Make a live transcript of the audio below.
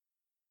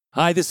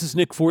Hi, this is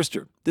Nick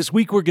Forster. This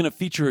week we're going to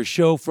feature a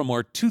show from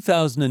our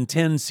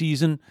 2010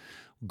 season.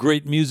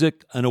 Great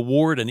music, an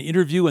award, an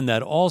interview, and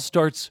that all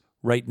starts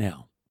right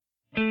now.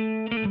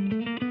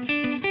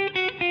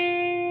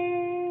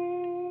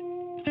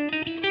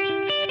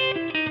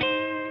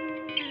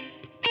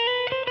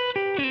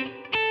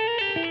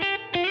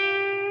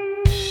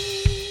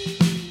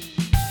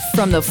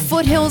 From the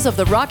foothills of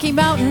the Rocky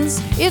Mountains,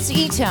 it's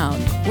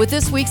eTown, with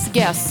this week's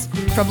guests.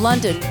 From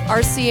London,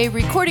 RCA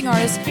recording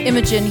artist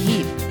Imogen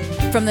Heap.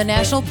 From the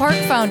National Park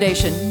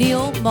Foundation,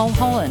 Neil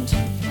Mulholland.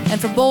 And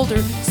from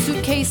Boulder,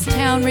 Suitcase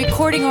Town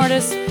recording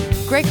artist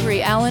Gregory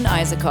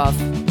Isakov.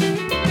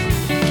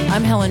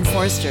 I'm Helen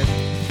Forster.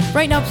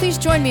 Right now, please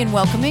join me in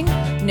welcoming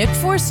Nick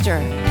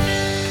Forster.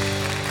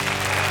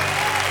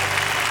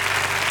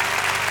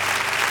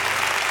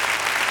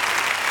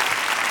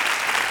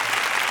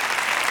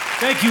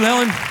 Thank you,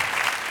 Helen.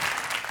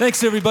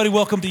 Thanks, everybody.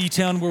 Welcome to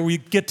eTown, where we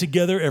get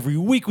together every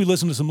week. We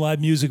listen to some live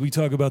music. We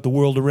talk about the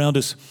world around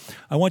us.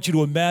 I want you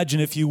to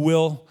imagine, if you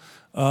will,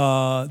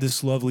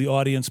 this lovely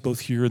audience, both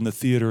here in the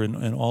theater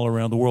and all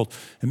around the world.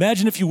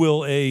 Imagine, if you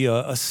will,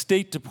 a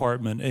State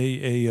Department,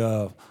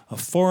 a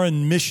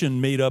foreign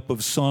mission made up of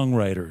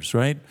songwriters,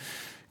 right?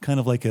 Kind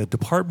of like a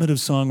department of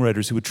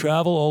songwriters who would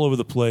travel all over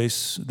the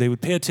place. They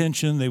would pay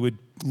attention. They would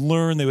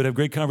learn. They would have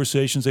great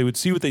conversations. They would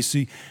see what they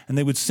see, and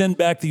they would send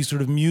back these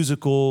sort of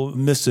musical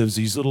missives,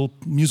 these little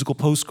musical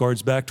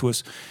postcards back to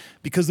us,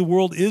 because the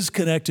world is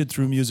connected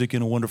through music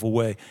in a wonderful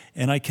way.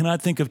 And I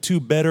cannot think of two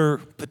better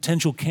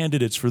potential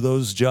candidates for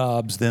those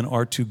jobs than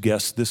our two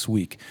guests this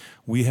week.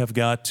 We have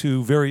got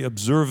two very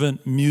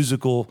observant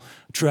musical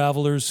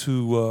travelers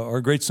who are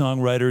great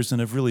songwriters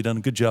and have really done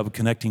a good job of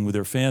connecting with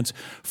their fans.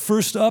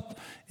 First up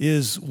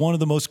is one of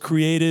the most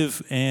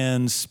creative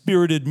and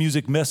spirited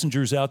music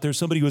messengers out there,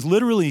 somebody who has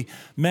literally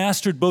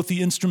mastered both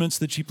the instruments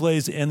that she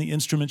plays and the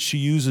instruments she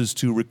uses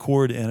to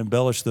record and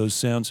embellish those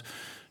sounds.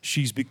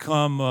 She's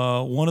become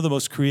one of the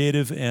most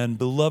creative and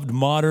beloved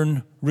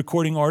modern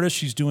recording artists.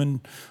 She's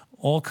doing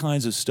all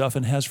kinds of stuff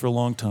and has for a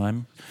long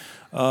time.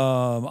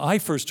 I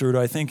first heard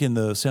her, I think, in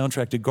the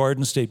soundtrack to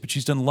Garden State, but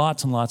she's done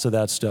lots and lots of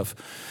that stuff.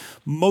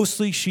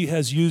 Mostly she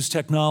has used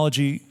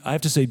technology, I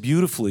have to say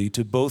beautifully,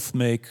 to both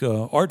make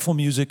artful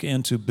music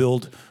and to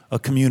build a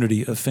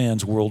community of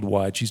fans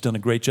worldwide. She's done a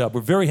great job.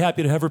 We're very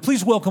happy to have her.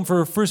 Please welcome for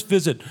her first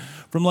visit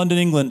from London,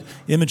 England,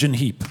 Imogen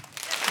Heap.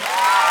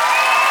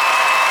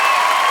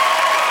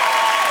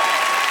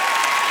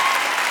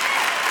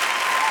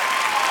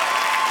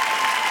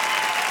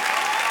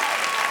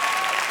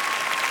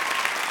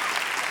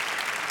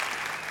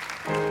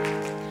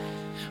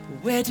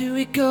 Where do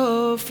we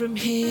go from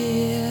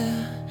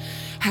here?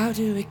 How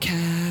do we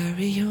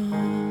carry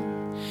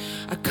on?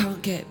 I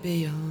can't get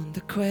beyond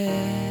the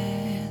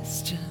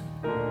question.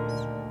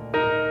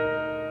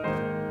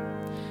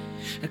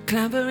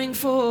 Clambering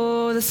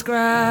for the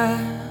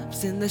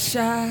scraps in the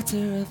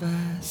shatter of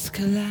us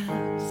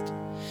collapsed.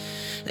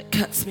 That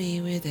cuts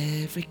me with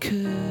every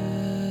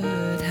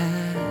could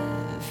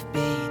have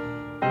been.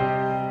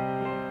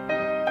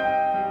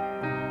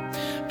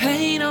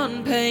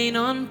 Pain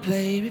on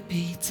play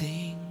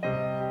repeating,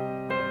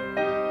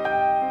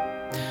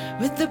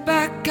 with the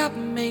backup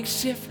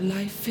makeshift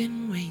life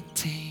in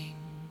waiting.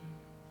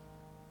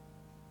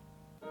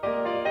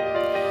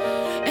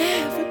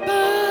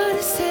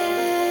 Everybody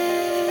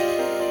says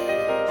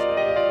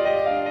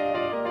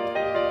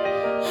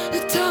the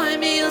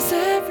time heals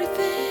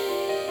everything.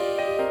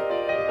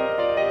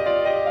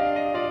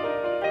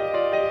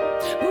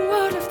 But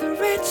what if the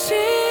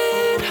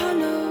wretched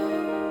hollow,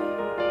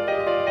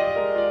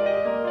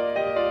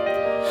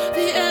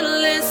 the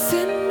endless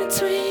in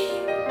between?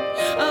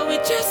 Are we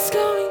just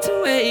going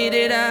to wait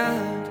it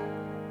out?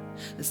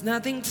 There's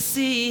nothing to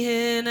see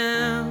here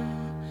now.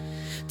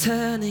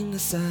 Turning the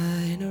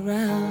sign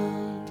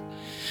around,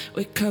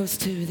 we're close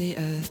to the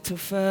earth till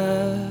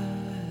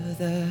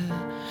further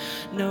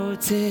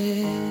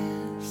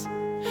notice.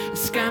 A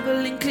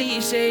scrambling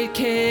cliched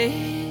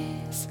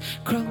case,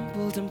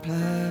 crumpled and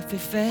puffy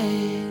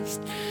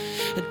faced,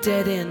 a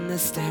dead in the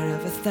stare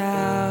of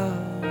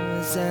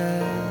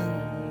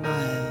 1,000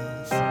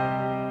 miles.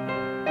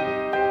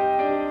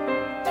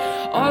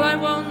 All I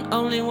want,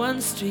 only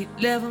one street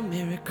level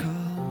miracle.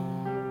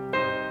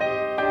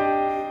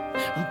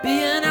 I'll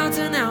be an out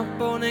and out,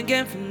 born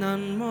again from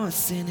none more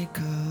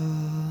cynical.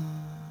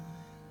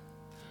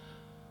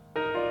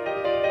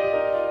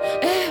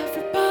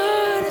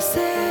 Everybody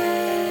says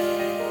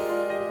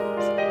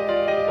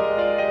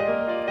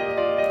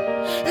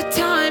the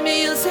time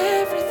heals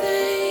everything.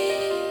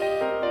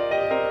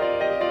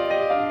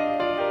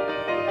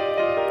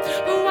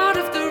 But what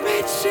if the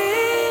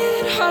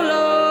wretched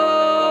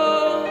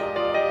hollow,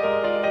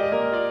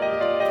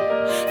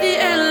 the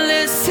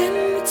endless in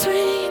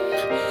between?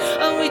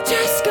 Are we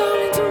just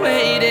going to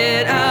wait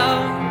it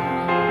out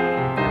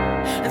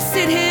and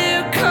sit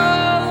here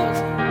cold?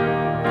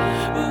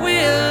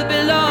 We'll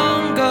be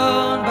long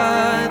gone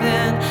by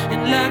then,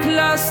 in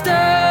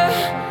lackluster,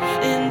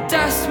 in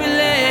dust we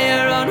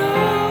layer on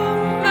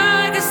all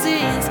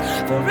magazines.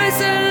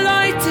 Fluorescent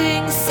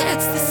lighting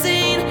sets the scene.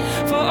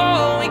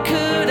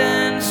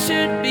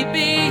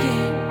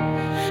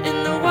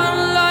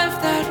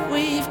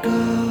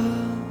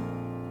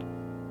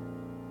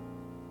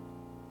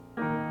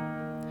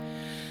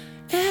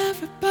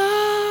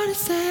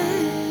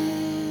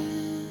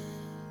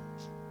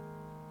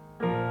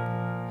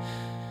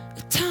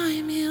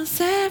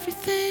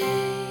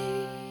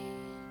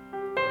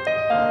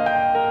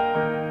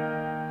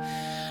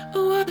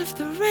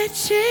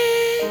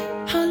 searching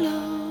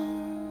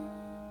alone.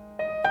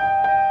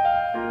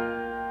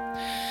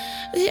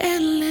 The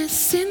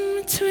endless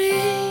in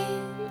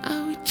between,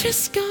 are we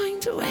just going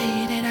to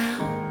wait it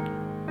out?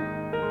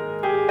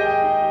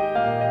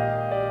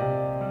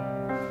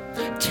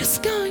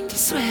 Just going to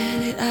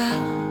sweat it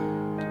out.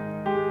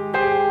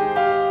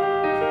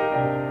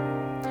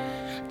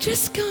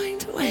 Just going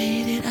to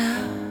wait it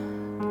out.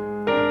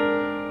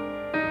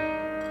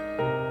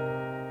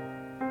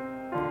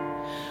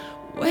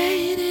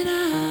 Wait it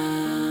out.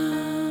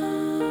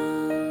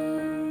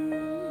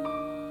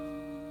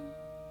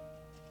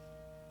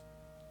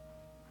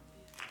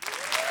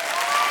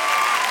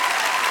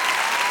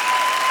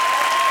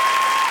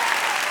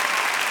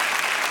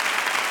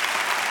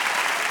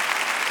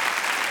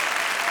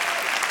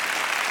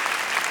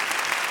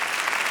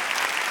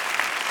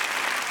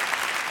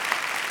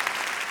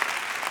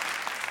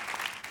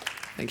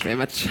 Thank you very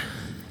much.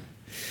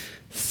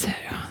 So,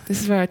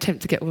 this is where I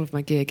attempt to get all of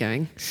my gear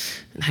going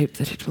and hope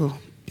that it will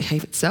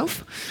behave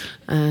itself.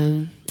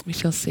 We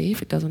shall see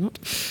if it does or not.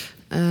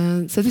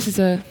 So this is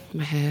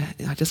my hair.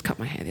 I just cut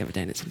my hair the other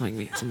day and it's annoying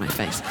me. It's on my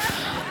face.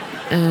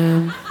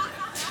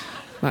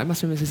 Right, I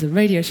must remember this is a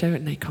radio show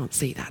and they can't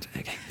see that.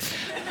 Okay.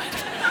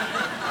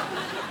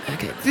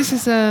 Okay, this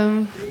is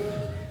a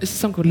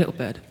song called Little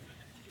Bird.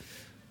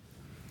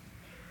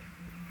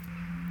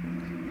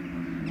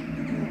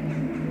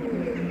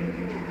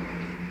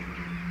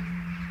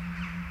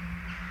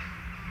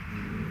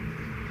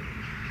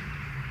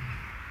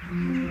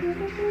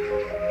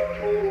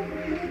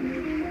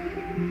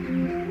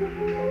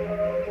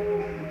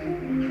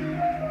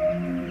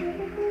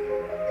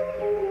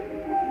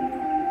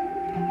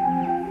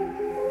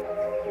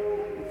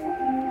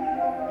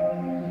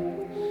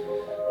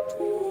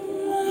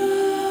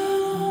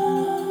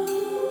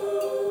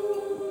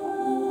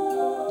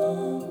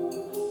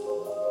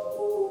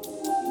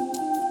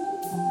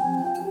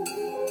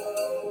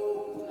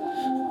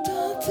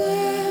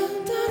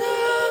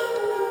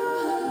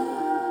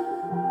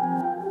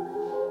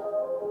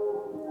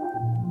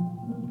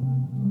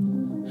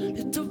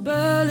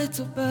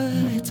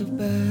 Little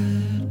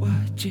bird,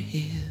 what you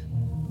hear?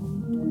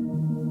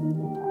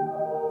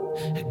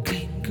 A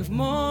clink of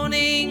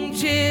morning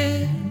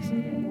cheers,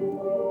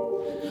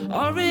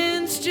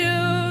 orange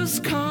juice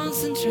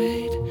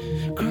concentrate,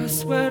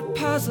 crossword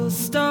puzzles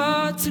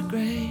start to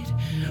grade,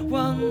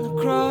 one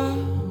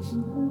across,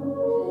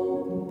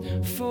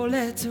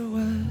 four-letter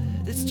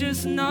word, it's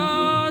just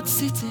not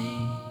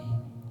sitting.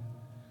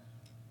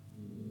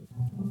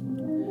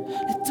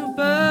 Little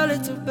bird,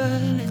 little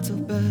bird, little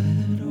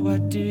bird,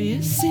 what do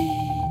you see?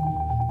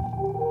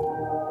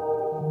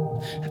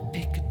 A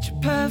picture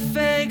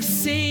perfect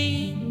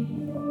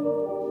scene,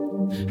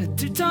 a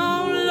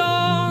two-tone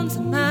lawns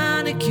are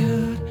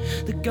manicured,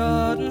 the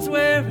garden's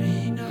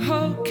wearing a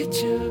haute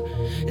couture,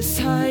 it's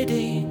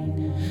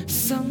hiding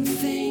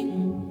something,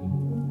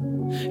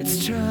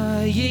 it's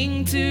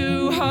trying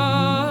too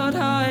hard,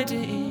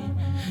 hiding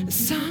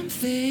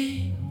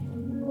something,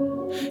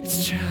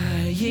 it's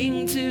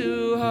trying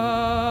too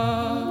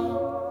hard.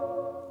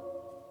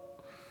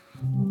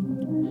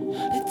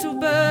 Little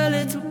bird,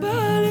 little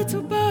bird,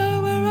 little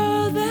bird, where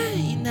are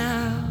they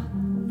now?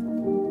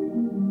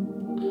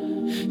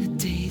 A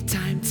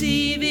daytime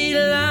TV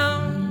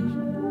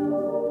lounge,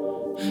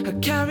 a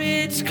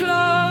carriage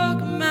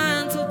clock,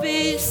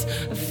 mantelpiece,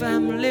 a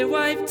family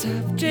wiped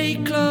up,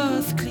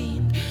 J-cloth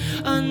cleaned,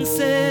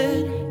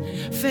 unsaid,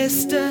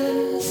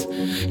 festus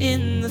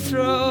in the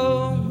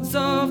throes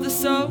of the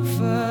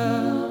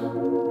sofa.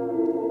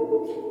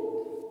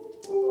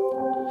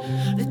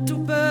 Little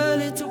bird,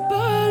 little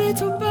bird,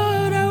 little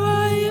bird, how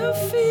are you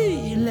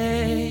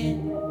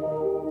feeling?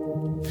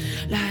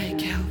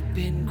 Like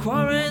helping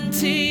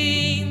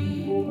quarantine.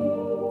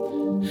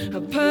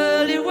 A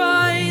pearly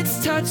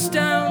white's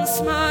touchdown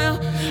smile,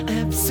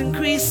 absent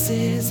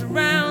creases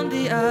around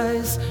the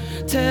eyes,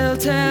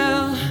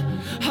 telltale,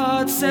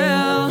 hard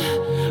sell.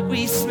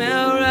 We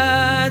smell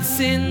rats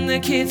in the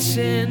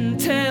kitchen,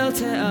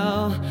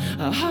 telltale,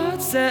 a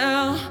hard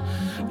sell.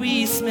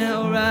 We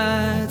smell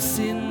rats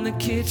in the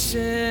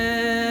kitchen.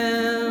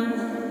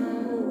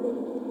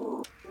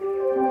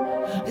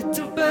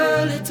 Little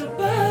bird, little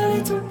bird,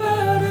 little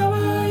bird, how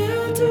are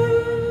you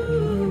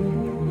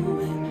doing?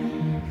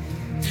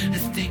 A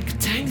think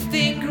tank,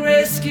 think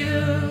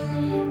rescue.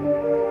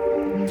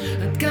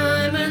 A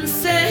guyman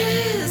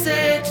says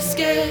they just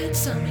get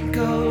some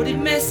encoded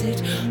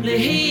message only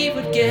he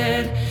would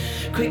get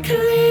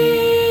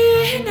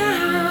quickly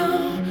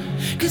now.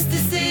 'Cause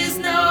this is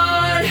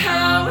not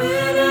how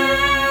it ends.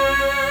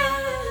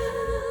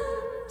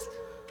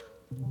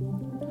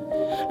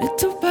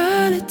 Little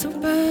bird, little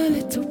bird,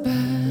 little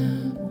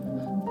bird,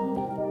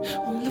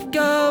 well, I've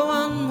got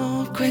one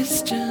more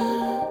question,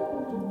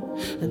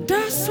 and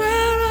I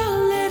swear I'll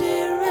let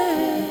it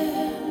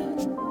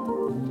rest.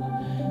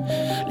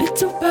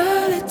 Little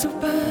bird, little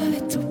bird,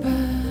 little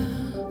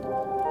bird,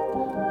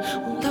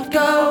 well, I've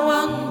got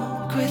one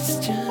more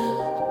question,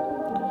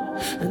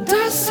 and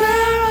I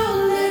swear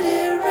I'll let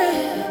it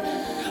rest.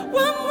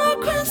 One more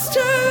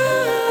question.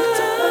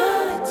 Little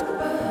bird, little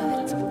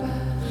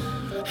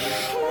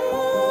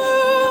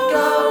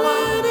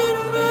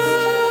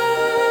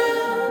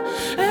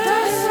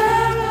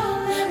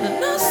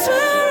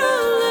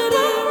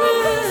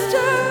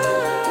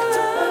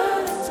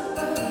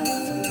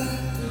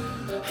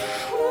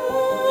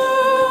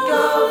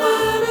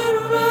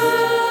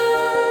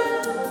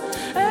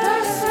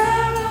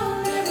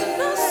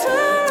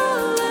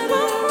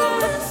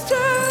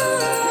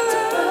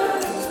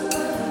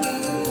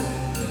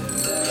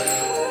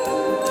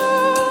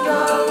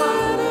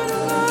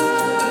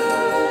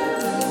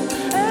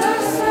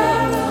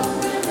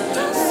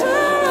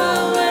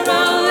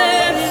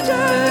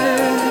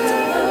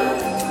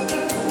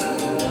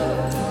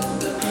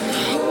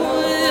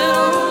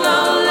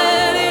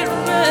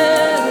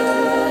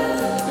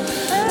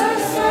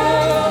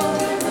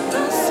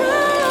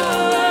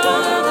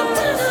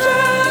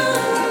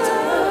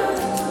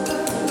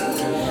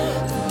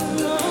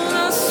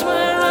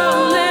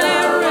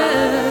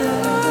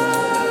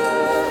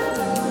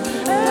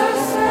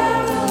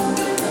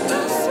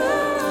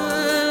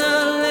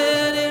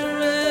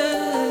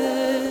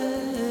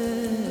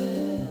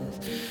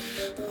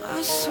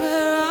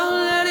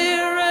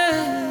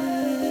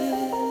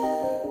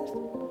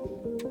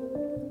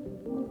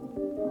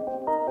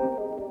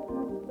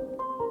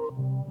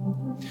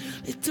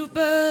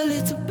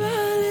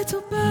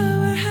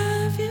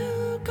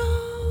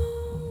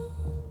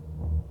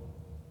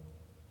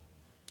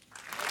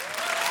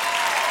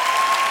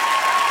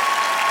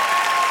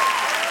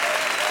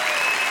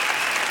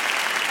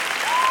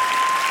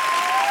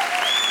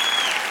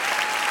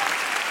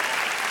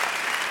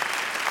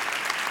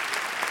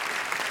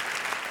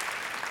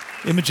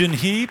Imogen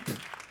Heap,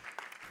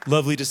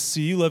 lovely to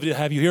see you, lovely to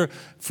have you here.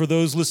 For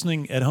those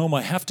listening at home,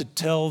 I have to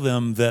tell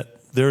them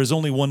that there is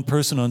only one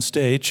person on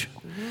stage,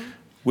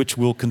 which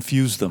will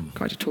confuse them.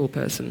 Quite a tall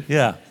person.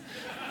 Yeah.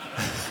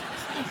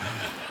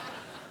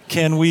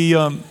 Can we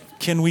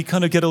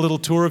kind of get a little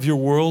tour of your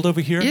world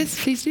over here?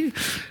 Yes, please do.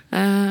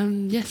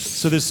 Yes.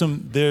 So there's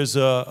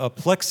a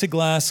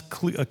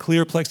plexiglass, a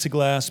clear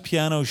plexiglass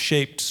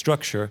piano-shaped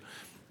structure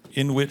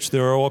in which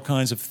there are all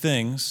kinds of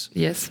things.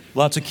 Yes.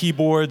 Lots of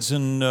keyboards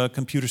and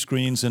computer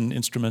screens and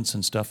instruments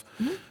and stuff.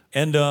 Mm-hmm.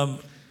 And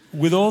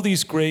with all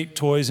these great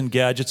toys and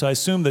gadgets, I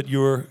assume that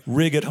your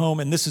rig at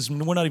home, and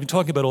we're not even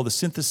talking about all the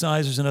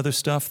synthesizers and other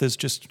stuff, there's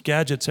just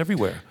gadgets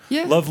everywhere.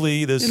 Yeah.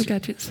 Lovely, there's little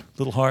gadgets.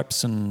 Little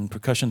harps and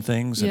percussion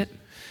things. Yeah.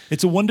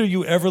 It's a wonder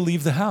you ever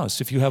leave the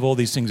house if you have all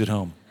these things at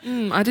home.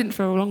 I didn't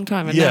for a long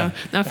time, and now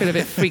I feel a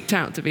bit freaked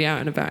out to be out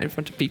and about in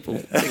front of people.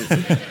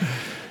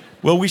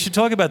 Well, we should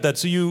talk about that.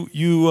 So you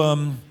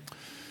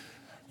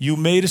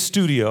made a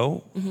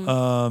studio,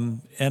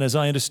 and as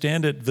I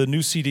understand it, the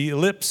new CD,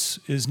 Ellipse,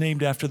 is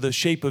named after the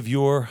shape of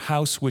your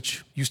house,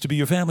 which used to be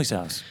your family's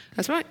house.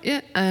 That's right,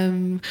 yeah.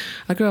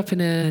 I grew up in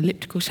an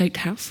elliptical-shaped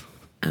house,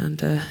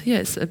 and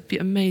it's an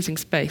amazing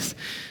space.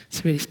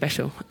 It's really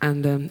special.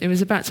 And it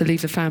was about to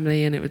leave the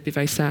family, and it would be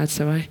very sad,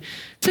 so I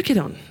took it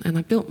on, and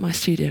I built my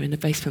studio in the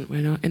basement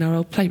in our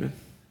old playroom.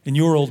 In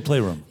your old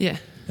playroom? Yeah.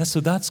 So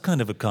that's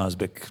kind of a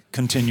cosmic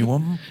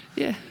continuum.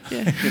 Yeah.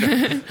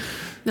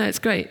 No, it's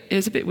great. It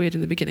was a bit weird in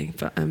the beginning,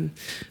 but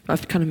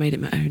I've kind of made it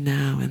my own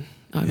now, and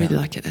I really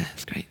like it there.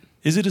 It's great.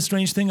 Is it a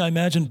strange thing? I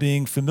imagine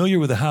being familiar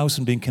with a house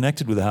and being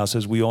connected with a house,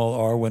 as we all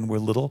are when we're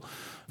little.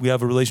 We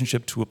have a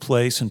relationship to a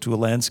place and to a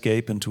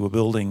landscape and to a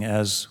building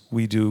as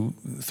we do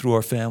through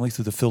our family,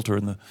 through the filter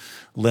and the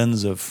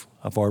lens of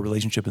our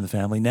relationship in the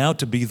family. Now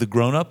to be the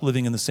grown-up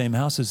living in the same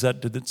house,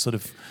 did it sort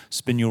of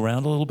spin you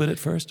around a little bit at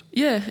first?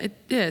 Yeah,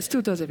 it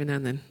still does every now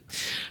and then.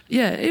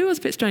 Yeah, it was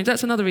a bit strange.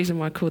 That's another reason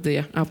why I called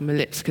the album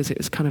Ellipse, because it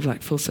was kind of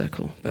like full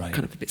circle, but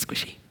kind of a bit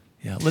squishy.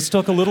 Yeah, let's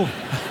talk a little...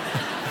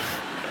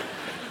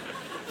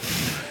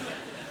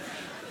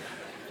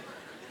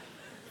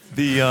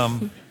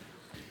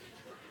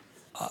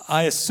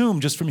 I assume,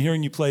 just from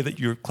hearing you play, that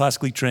you're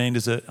classically trained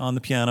on the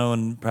piano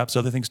and perhaps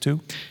other things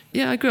too?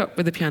 Yeah, I grew up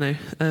with the piano.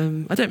 I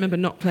don't remember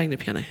not playing the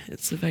piano.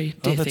 It's a very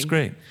dear thing. Oh, that's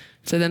great.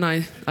 So then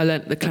I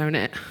learnt the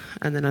clarinet,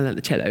 and then I learnt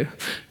the cello,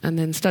 and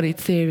then studied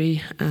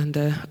theory, and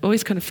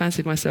always kind of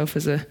fancied myself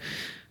as a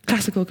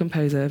classical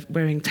composer,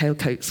 wearing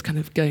tailcoats, kind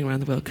of going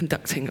around the world,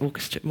 conducting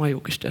my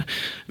orchestra,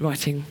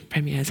 writing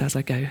premieres as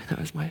I go. That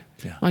was my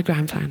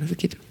grand plan as a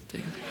kid.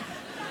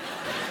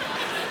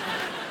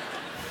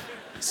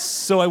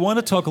 So I want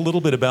to talk a little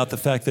bit about the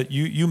fact that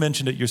you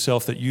mentioned it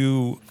yourself, that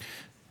you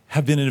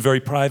have been in a very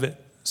private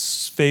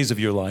phase of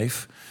your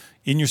life,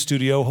 in your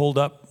studio, holed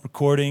up,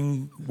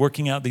 recording,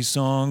 working out these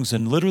songs,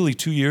 and literally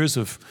 2 years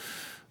of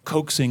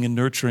coaxing and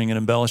nurturing and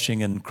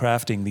embellishing and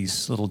crafting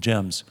these little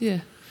gems. Yeah.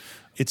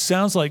 It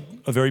sounds like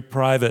a very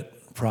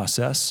private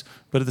process,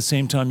 but at the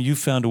same time, you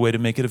found a way to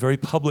make it a very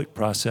public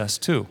process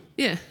too.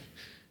 Yeah.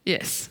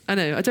 Yes, I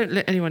know. I don't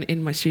let anyone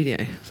in my studio.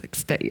 It's like,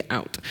 stay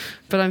out.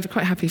 But I'm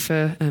quite happy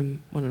for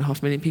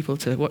 1.5 million people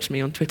to watch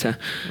me on Twitter,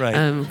 right?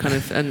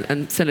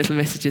 And send little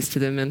messages to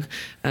them. And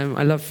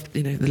I love,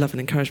 the love and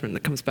encouragement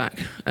that comes back.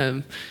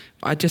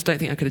 I just don't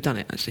think I could have done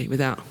it actually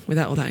without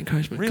all that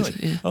encouragement. Really?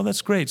 Yeah. Oh,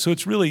 that's great. So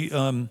it's really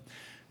to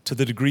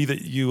the degree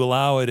that you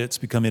allow it, it's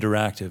become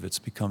interactive. It's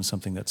become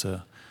something that's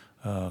a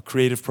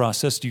creative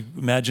process. Do you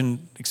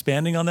imagine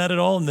expanding on that at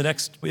all in the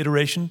next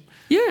iteration?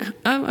 Yeah,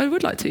 I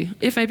would like to.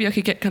 If maybe I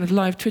could get kind of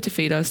live Twitter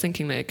feed, I was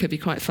thinking that it could be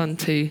quite fun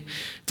to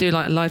do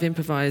like a live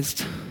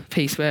improvised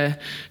piece where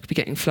I could be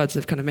getting floods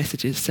of kind of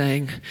messages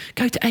saying,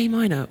 go to A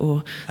minor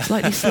or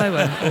slightly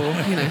slower or,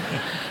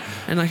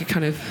 and I could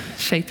kind of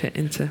shape it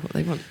into what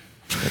they want.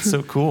 That's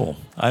so cool.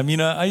 I mean,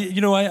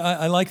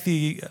 I like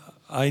the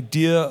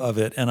idea of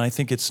it, and I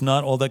think it's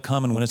not all that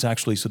common when it's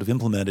actually sort of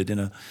implemented in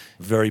a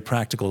very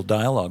practical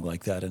dialogue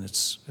like that, and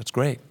it's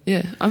great.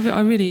 Yeah,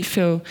 I really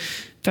feel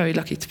very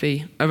lucky to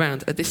be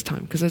around at this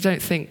time, because I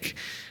don't think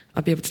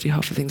I'd be able to do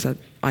half the things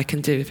I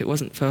can do if it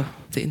wasn't for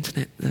the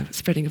internet, the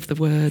spreading of the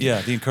word.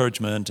 Yeah, the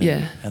encouragement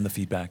and the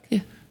feedback.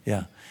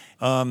 Yeah.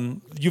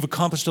 You've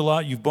accomplished a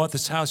lot. You've bought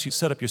this house, you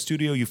set up your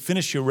studio, you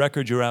finished your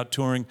record, you're out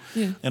touring.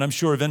 Yeah. And I'm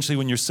sure eventually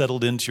when you're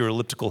settled into your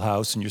elliptical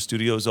house and your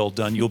studio's all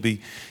done, you'll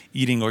be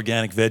eating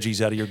organic veggies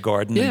out of your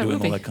garden and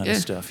doing all that kind of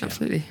stuff.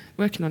 Absolutely.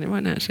 Working on it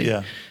right now, actually.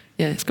 Yeah,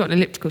 it's got an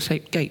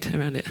elliptical-shaped gate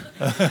around it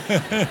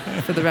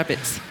for the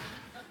rabbits.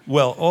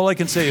 Well, all I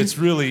can say, it's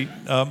really,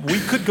 we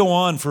could go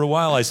on for a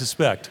while, I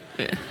suspect.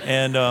 Yeah.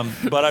 And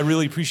but I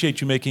really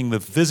appreciate you making the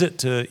visit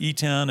to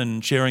E-Town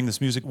and sharing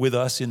this music with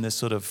us in this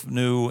sort of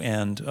new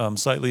and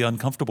slightly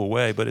uncomfortable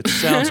way. But it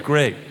sounds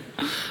great.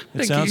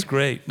 It sounds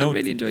great. No, I'm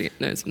really enjoying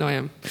it. No, I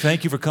am.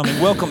 Thank you for coming.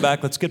 Welcome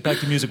back. Let's get back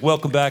to music.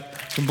 Welcome back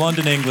from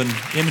London, England,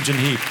 Imogen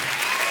Heap.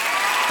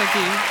 Thank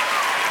you.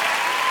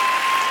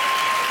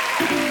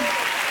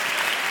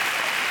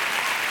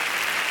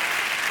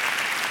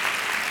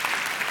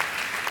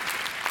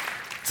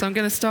 So I'm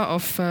going to start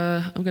off,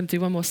 I'm going to do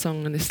one more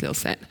song on this little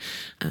set.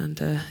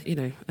 And, I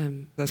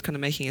was kind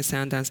of making a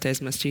sound downstairs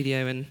in my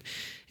studio, and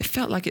it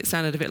felt like it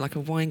sounded a bit like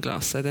a wine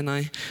glass. So then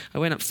I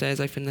went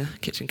upstairs, opened the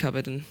kitchen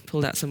cupboard and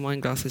pulled out some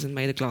wine glasses and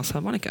made a glass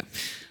harmonica.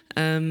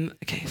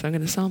 Okay, so I'm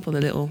going to sample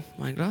the little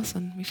wine glass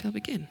and we shall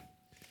begin.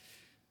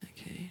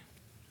 Okay.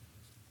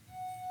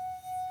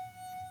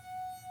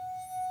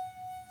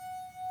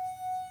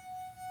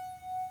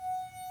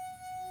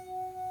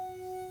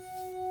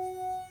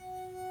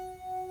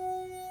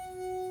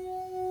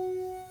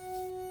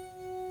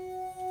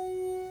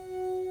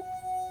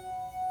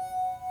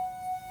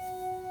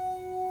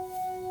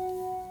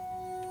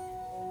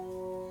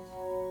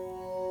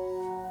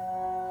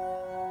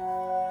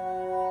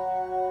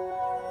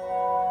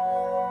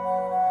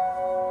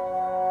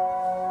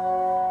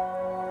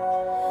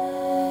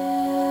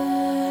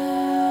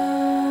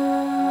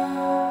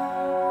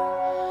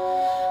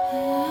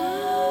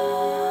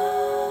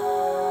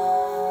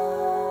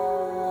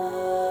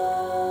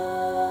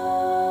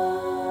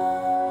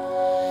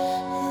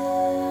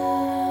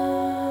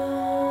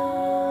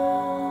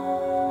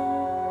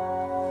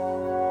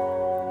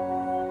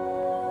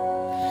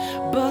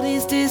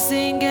 Bodies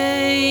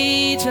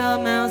disengage, our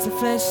mouths are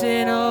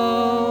fleshing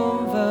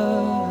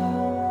over.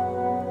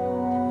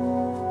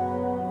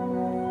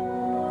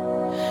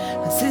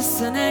 As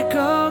this an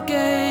echo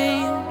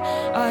game,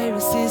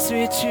 irises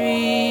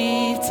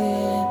retreating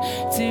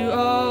to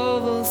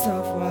ovals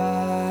of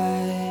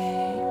white.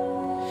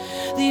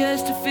 The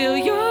urge to feel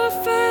your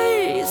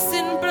face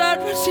in blood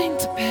rushing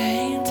to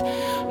paint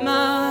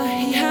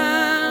my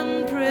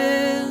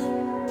handprint.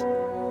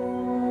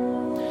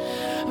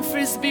 A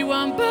frisbee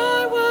one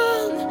by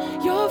one,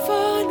 your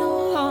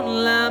vinyl on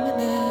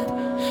laminate.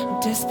 I'm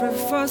desperate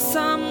for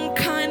some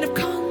kind of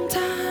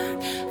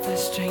contact.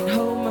 First train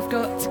home, I've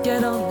got to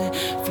get on there.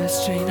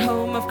 First train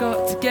home, I've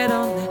got to get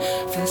on there.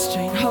 First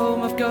train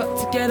home, I've got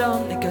to get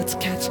on there. Got to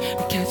catch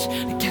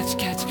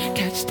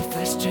the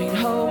first train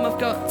home, I've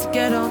got to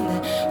get on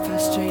there.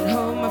 First train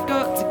home, I've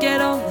got to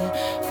get on there.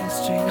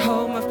 First train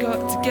home, I've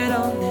got to get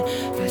on there.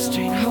 First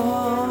train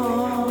home.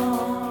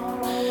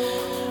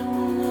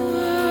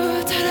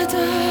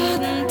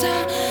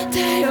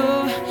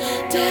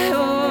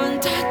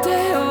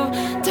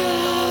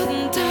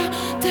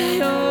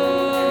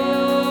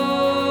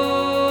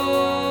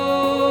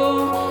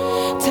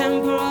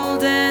 Temporal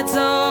dead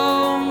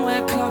zone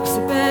where clocks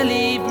are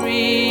barely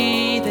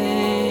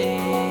breathing.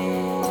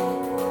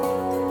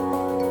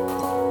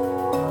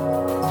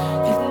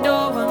 If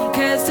no one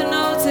cares to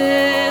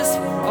notice,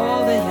 we're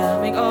all the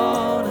yamming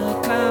on a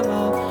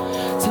clamor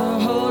to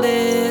hold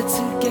it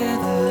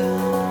together.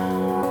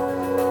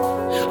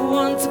 I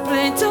want to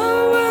play the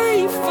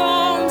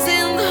waveforms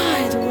in the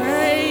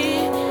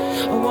hideaway.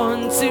 I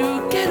want to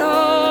get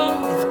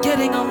on with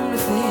getting on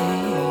with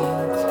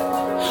things.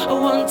 I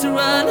want to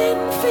run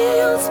in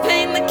fields,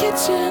 paint the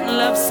kitchen,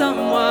 love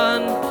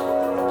someone.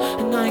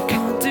 And I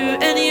can't do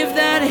any of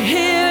that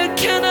here,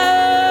 can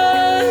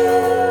I?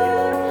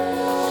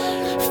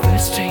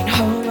 First train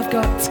home, I've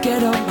got to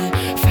get on there.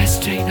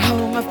 First train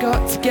home, I've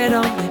got to get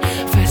on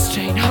there. First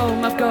train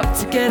home, I've got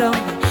to get on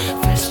there.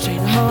 First train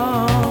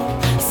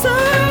home. So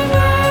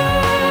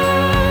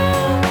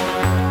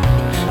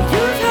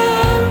you've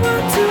had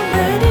one too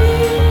many.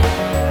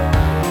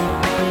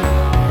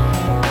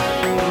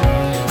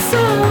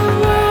 So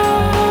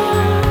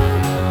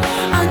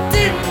I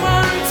didn't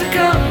want to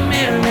come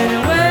here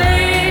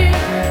anyway.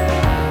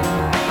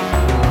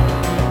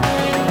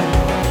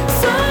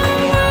 So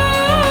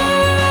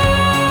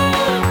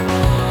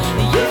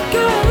you've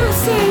got to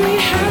say we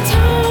had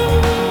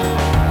home.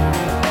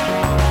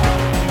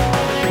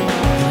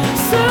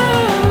 So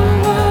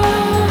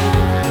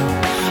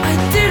I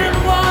didn't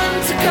want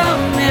to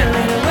come here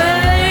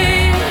anyway.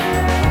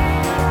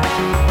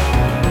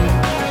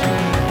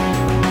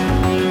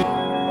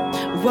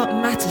 What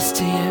matters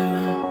to you?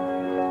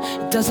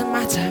 It doesn't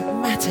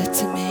matter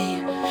to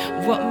me.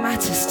 What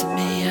matters to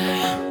me?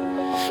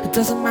 It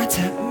doesn't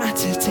matter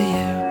to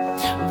you.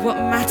 What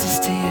matters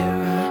to you?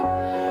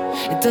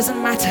 It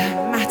doesn't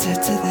matter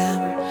to them.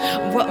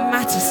 What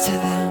matters to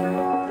them?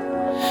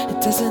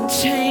 It doesn't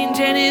change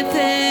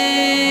anything.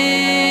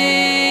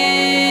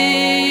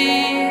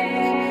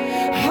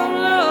 Oh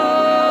no.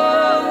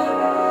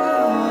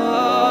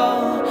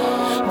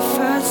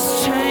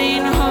 First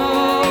train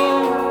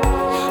home.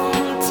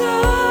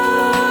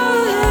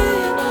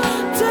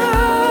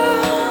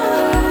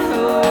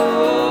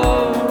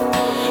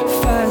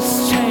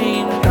 First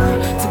train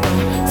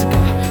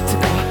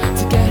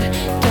to get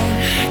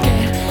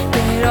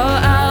all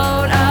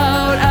out now.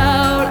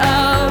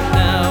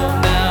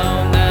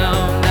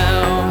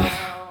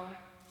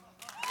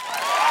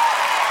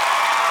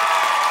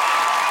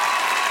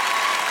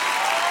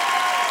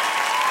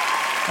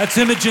 That's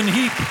Imogen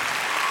Heap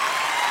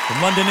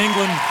from London,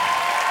 England.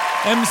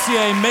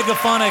 MCA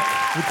Megaphonic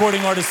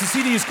recording artist. The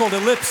CD is called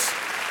Ellipse.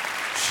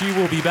 She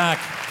will be back,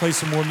 play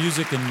some more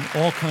music and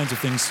all kinds of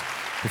things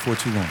before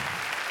too long.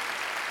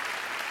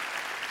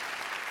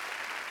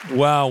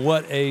 Wow,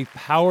 what a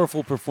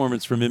powerful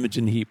performance from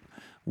Imogen Heap.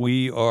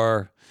 We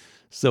are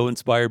so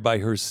inspired by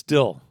her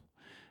still.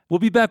 We'll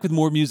be back with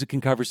more music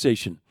and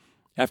conversation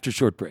after a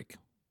short break.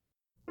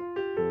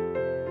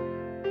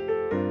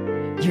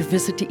 Your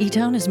visit to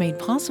eTown is made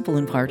possible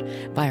in part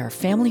by our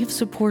family of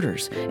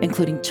supporters,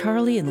 including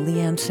Charlie and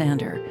Leanne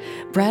Sander,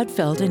 Brad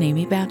Feld and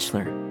Amy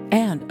Batchelor,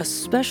 and a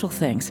special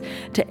thanks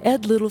to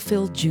Ed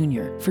Littlefield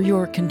Jr. for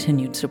your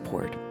continued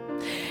support.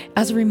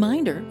 As a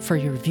reminder, for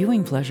your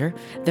viewing pleasure,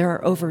 there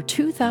are over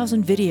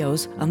 2,000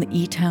 videos on the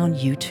eTown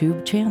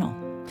YouTube channel,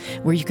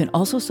 where you can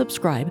also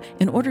subscribe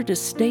in order to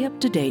stay up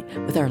to date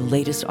with our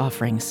latest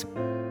offerings.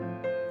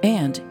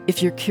 And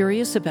if you're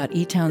curious about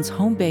eTown's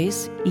home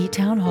base,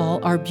 eTown Hall,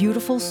 our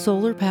beautiful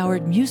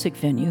solar-powered music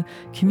venue,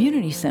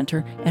 community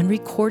center, and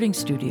recording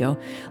studio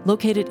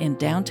located in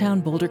downtown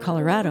Boulder,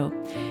 Colorado,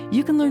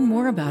 you can learn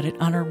more about it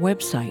on our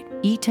website,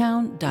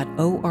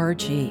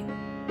 etown.org.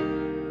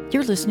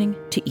 You're listening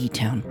to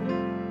eTown.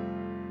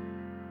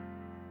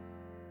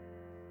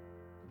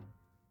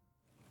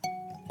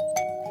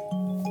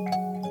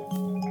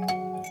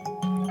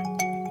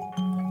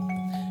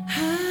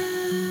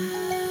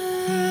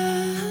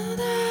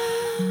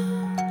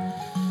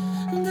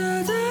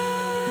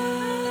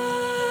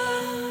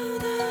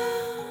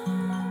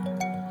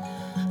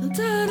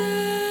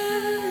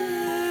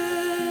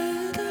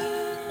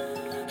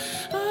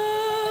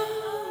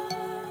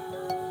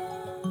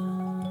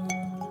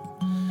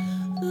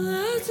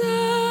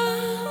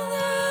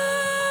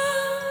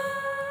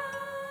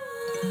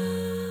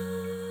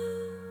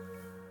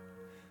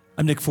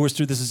 I'm Nick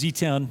Forster. This is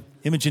eTown.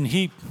 Imogen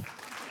Heap.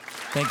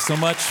 Thanks so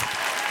much.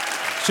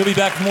 She'll be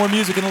back for more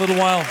music in a little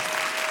while.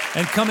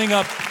 And coming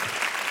up,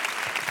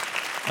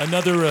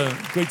 another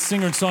great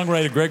singer and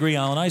songwriter, Gregory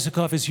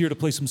Isakov, is here to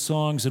play some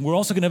songs. And we're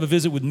also going to have a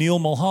visit with Neil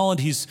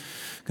Mulholland. He's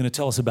going to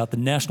tell us about the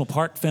National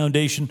Park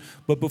Foundation.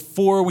 But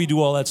before we do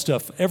all that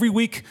stuff, every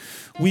week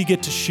we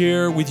get to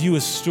share with you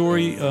a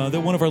story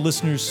that one of our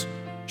listeners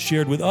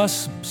shared with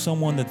us,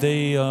 someone that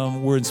they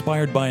were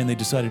inspired by, and they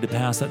decided to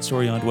pass that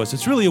story on to us.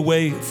 It's really a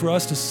way for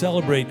us to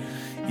celebrate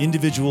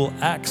individual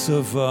acts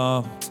of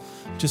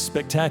just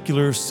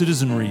spectacular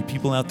citizenry,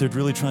 people out there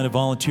really trying to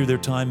volunteer their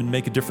time and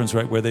make a difference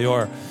right where they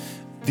are.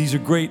 These are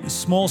great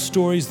small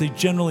stories. They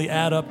generally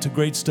add up to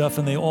great stuff,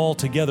 and they all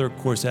together, of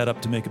course, add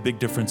up to make a big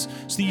difference.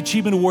 It's the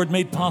E-Chievement Award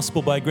made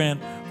possible by a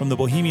grant from the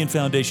Bohemian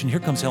Foundation. Here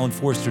comes Helen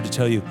Forster to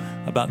tell you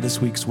about this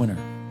week's winner.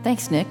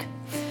 Thanks, Nick.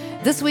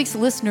 This week's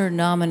listener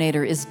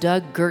nominator is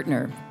Doug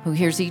Gertner, who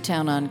hears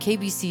eTown on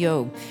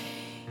KBCO.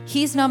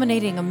 He's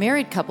nominating a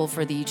married couple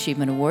for the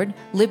E-Chievement Award,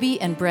 Libby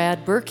and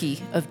Brad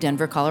Berkey of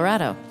Denver,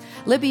 Colorado.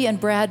 Libby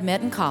and Brad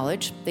met in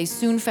college. They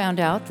soon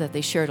found out that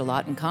they shared a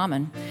lot in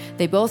common.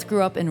 They both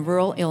grew up in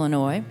rural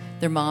Illinois.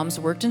 Their moms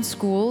worked in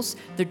schools,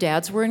 their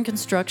dads were in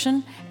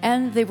construction,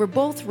 and they were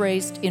both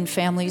raised in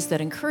families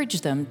that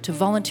encouraged them to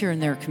volunteer in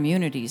their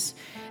communities.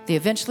 They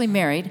eventually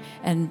married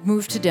and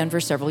moved to Denver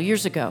several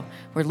years ago,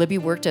 where Libby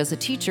worked as a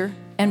teacher,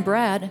 and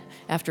Brad,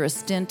 after a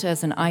stint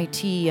as an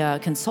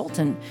IT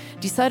consultant,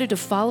 decided to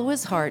follow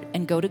his heart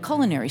and go to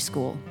culinary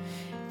school.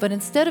 But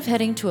instead of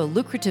heading to a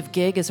lucrative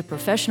gig as a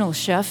professional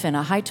chef in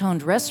a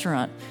high-toned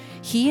restaurant,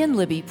 he and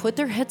Libby put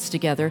their heads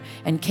together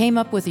and came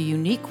up with a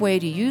unique way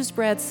to use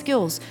Brad's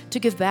skills to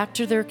give back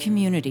to their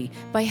community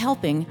by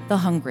helping the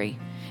hungry.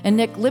 And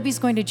Nick, Libby's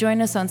going to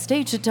join us on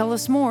stage to tell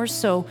us more,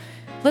 so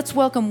let's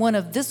welcome one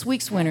of this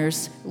week's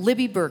winners,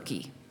 Libby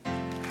Berkey.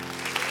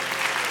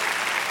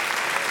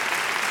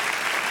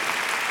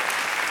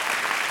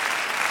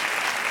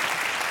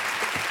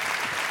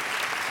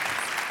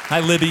 Hi,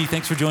 Libby.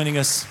 Thanks for joining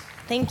us.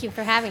 Thank you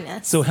for having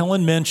us. So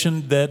Helen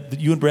mentioned that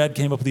you and Brad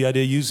came up with the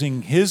idea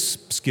using his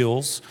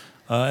skills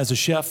as a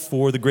chef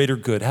for the greater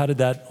good. How did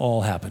that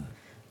all happen?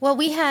 Well,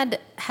 we had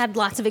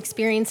lots of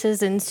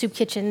experiences in soup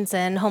kitchens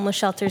and homeless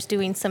shelters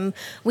doing some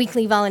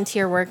weekly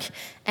volunteer work,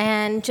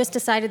 and just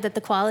decided that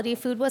the quality of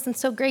food wasn't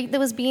so great that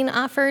was being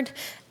offered,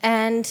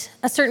 and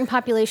a certain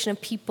population of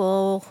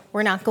people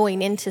were not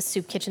going into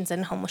soup kitchens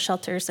and homeless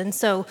shelters. And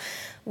so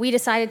we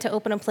decided to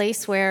open a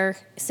place where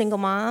single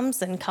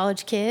moms and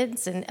college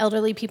kids and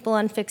elderly people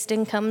on fixed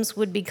incomes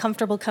would be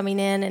comfortable coming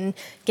in and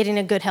getting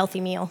a good,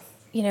 healthy meal.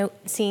 You know,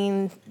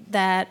 seeing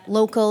that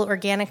local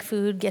organic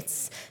food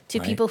gets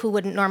to people who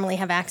wouldn't normally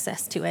have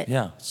access to it.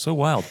 Yeah, so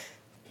wild.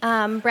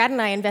 Brad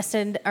and I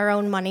invested our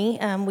own money.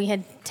 We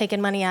had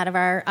taken money out of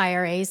our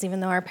IRAs,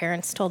 even though our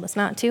parents told us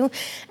not to,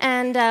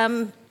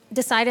 and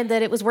decided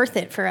that it was worth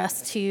it for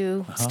us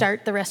to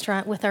start the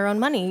restaurant with our own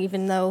money,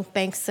 even though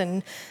banks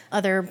and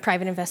other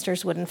private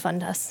investors wouldn't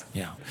fund us.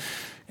 Yeah.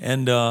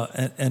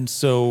 And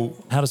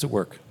so how does it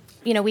work?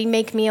 You know, we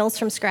make meals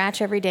from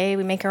scratch every day.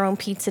 We make our own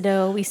pizza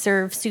dough. We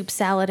serve soup,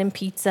 salad, and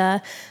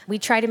pizza. We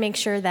try to make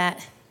sure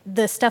that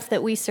the stuff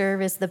that we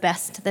serve is the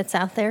best that's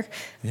out there.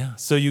 Yeah.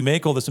 So you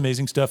make all this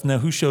amazing stuff. Now,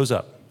 who shows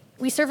up?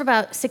 We serve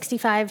about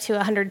 65 to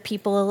 100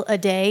 people a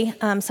day,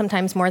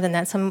 sometimes more than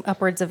that, some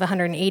upwards of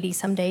 180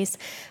 some days.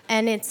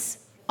 And it's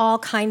all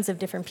kinds of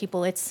different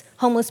people. It's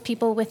homeless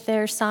people with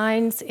their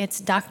signs. It's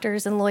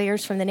doctors and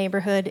lawyers from the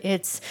neighborhood.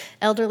 It's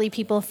elderly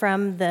people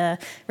from the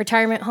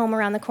retirement home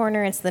around the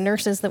corner. It's the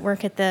nurses that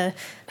work at the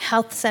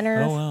health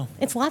center. Oh, wow.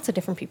 It's lots of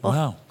different people.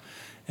 Wow.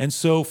 And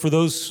so for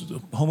those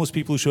homeless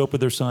people who show up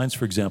with their signs,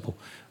 for example,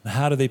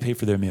 how do they pay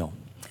for their meal?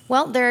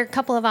 Well, there are a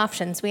couple of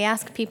options. We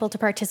ask people to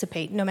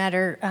participate, no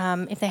matter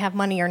if they have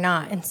money or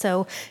not. And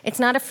so it's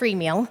not a free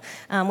meal.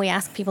 We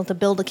ask people to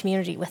build a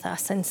community with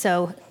us. And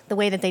so the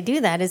way that they do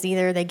that is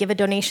either they give a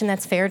donation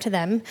that's fair to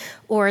them,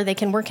 or they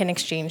can work in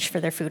exchange for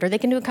their food, or they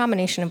can do a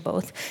combination of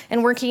both.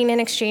 And working in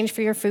exchange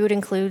for your food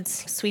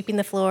includes sweeping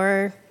the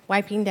floor,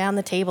 wiping down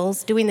the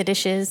tables, doing the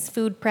dishes,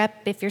 food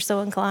prep if you're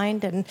so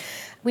inclined. And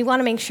we want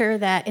to make sure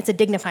that it's a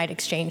dignified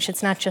exchange.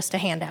 It's not just a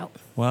handout.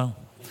 Wow.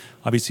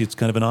 Obviously, it's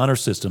kind of an honor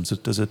system. So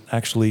does it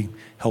actually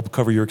help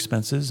cover your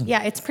expenses?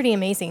 Yeah, it's pretty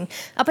amazing.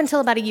 Up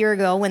until about a year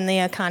ago when the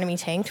economy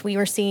tanked, we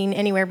were seeing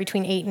anywhere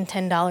between $8 and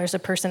 $10 a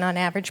person on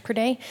average per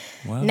day.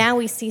 Wow. Now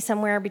we see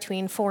somewhere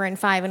between 4 and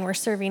 5, and we're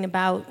serving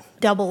about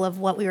double of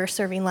what we were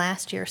serving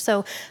last year.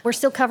 So we're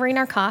still covering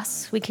our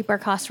costs. We keep our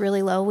costs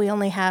really low. We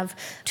only have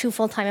 2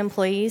 full-time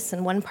employees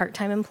and 1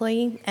 part-time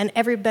employee, and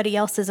everybody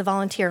else is a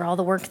volunteer. All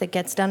the work that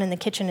gets done in the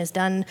kitchen is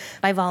done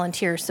by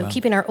volunteers. So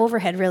keeping our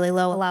overhead really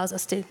low allows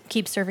us to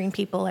keep serving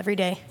people every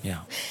day.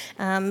 Yeah.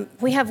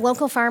 We have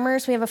local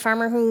farmers. We have a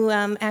farmer who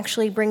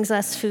actually brings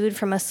us food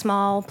from a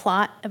small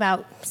plot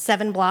about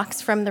 7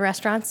 blocks from the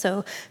restaurant.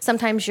 So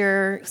sometimes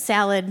your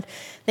salad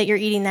that you're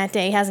eating that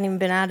day hasn't even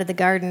been out of the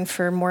garden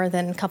for more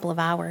than a couple of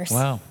hours.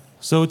 Wow.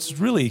 So it's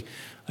really,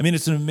 I mean,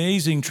 it's an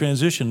amazing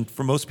transition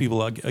for most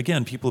people,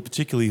 again, people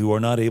particularly who are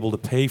not able to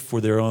pay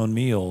for their own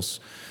meals,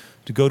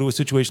 to go to a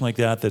situation like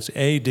that that's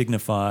A,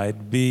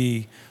 dignified,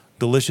 B,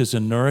 delicious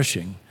and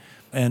nourishing,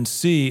 and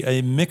C,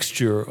 a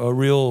mixture, a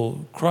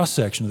real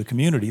cross-section of the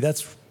community.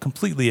 That's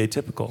completely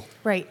atypical.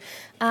 Right.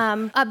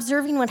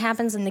 Observing what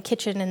happens in the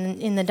kitchen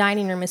and in the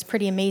dining room is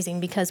pretty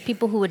amazing, because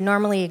people who would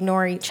normally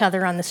ignore each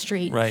other on the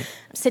street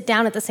sit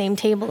down at the same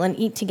table and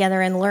eat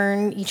together and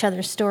learn each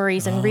other's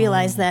stories and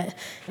realize that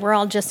we're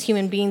all just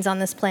human beings on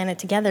this planet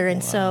together.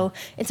 And so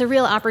it's a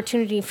real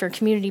opportunity for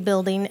community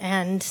building,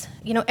 and,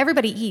 you know,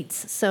 everybody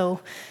eats. So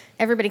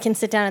everybody can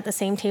sit down at the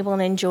same table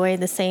and enjoy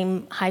the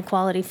same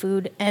high-quality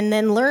food, and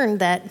then learn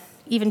that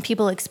even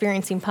people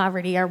experiencing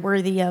poverty are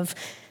worthy of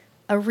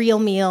a real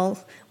meal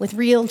with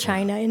real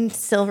china and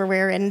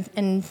silverware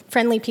and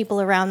friendly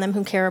people around them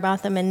who care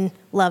about them and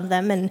love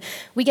them. And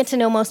we get to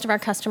know most of our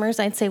customers.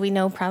 I'd say we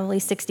know probably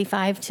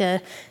 65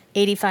 to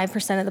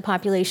 85% of the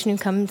population who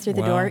come through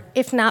the door.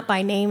 If not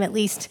by name, at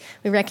least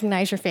we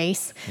recognize your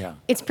face. Yeah.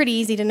 It's pretty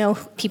easy to know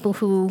people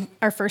who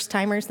are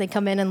first-timers. They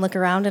come in and look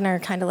around and are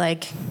kind of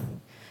like,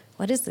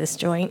 what is this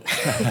joint?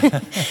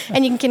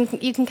 And you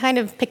can kind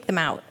of pick them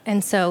out.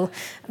 And so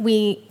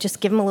we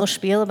just give them a little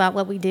spiel about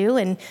what we do,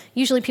 and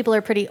usually people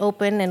are pretty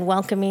open and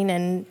welcoming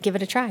and give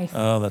it a try.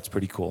 Oh, that's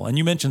pretty cool. And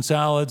you mentioned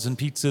salads and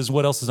pizzas.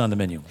 What else is on the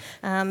menu?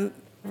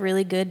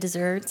 Really good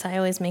desserts. I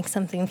always make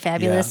something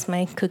fabulous. Yeah.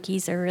 My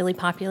cookies are really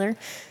popular.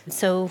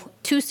 So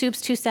 2 soups,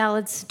 2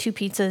 salads, 2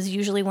 pizzas.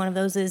 Usually one of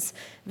those is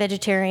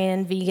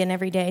vegetarian, vegan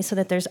every day, so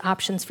that there's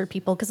options for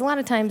people. Because a lot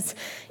of times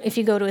if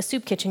you go to a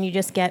soup kitchen, you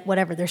just get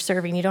whatever they're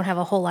serving. You don't have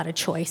a whole lot of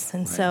choice.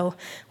 And so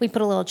we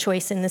put a little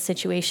choice in the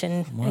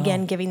situation,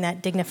 again, giving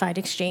that dignified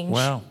exchange.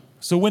 Wow.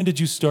 So when did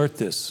you start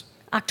this?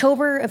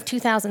 October of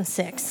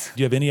 2006.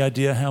 Do you have any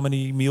idea how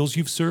many meals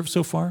you've served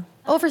so far?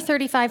 Over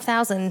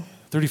 35,000.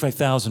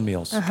 35,000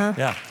 meals. Uh-huh.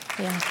 Yeah.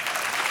 Yeah.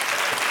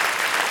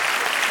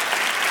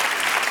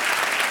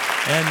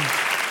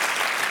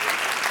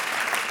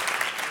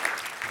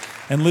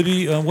 And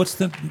Libby, what's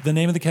the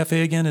name of the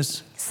cafe again?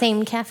 Is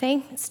Same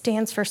Cafe. It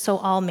stands for So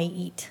All May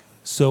Eat.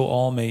 So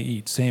All May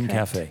Eat. Same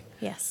Correct. cafe.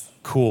 Yes.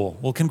 Cool.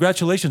 Well,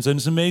 congratulations. And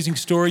it's an amazing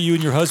story. You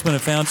and your husband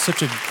have found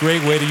such a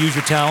great way to use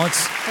your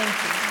talents. Thank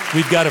you.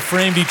 We've got a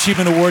framed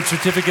E-Chievement Award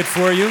certificate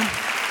for you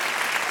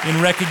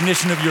in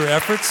recognition of your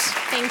efforts.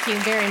 Thank you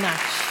very much.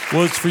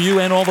 Well, it's for you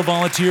and all the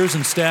volunteers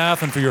and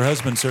staff, and for your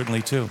husband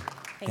certainly too.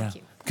 Thank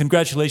you.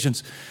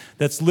 Congratulations.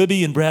 That's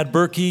Libby and Brad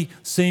Berkey,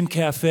 Same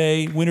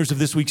Cafe, winners of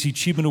this week's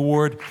E-Chievement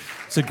Award.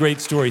 It's a great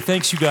story.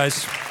 Thanks, you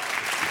guys.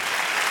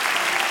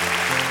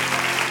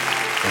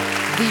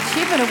 The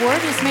E-Chievement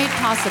Award is made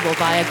possible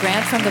by a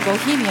grant from the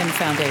Bohemian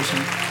Foundation,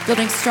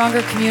 building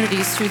stronger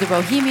communities through the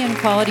Bohemian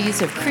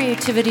qualities of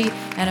creativity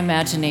and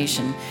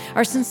imagination.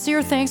 Our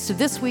sincere thanks to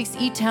this week's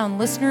eTown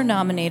listener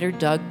nominator,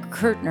 Doug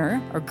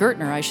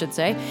Gertner, I should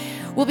say.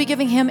 We'll be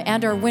giving him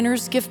and our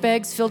winners gift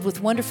bags filled with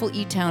wonderful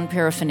eTown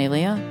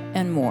paraphernalia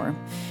and more.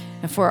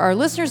 And for our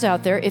listeners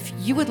out there, if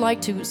you would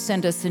like to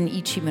send us an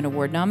E-Chievement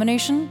Award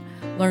nomination,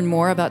 learn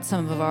more about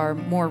some of our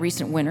more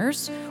recent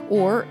winners,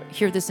 or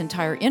hear this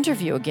entire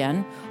interview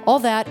again, all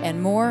that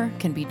and more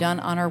can be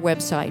done on our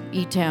website,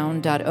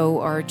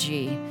 etown.org.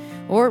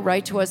 Or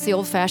write to us the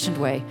old-fashioned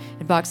way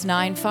at Box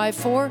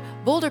 954,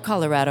 Boulder,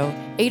 Colorado,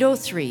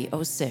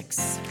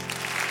 80306.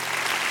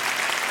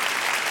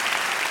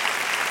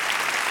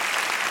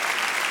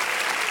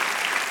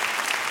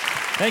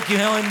 Thank you,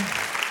 Helen.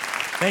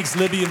 Thanks,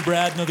 Libby and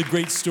Brad. Another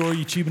great story,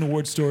 E-Chievement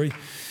Award story.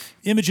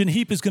 Imogen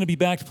Heap is going to be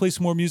back to play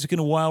some more music in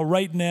a while.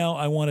 Right now,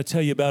 I want to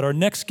tell you about our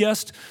next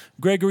guest.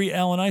 Gregory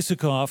Alan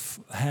Isakov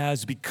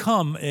has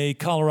become a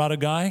Colorado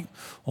guy.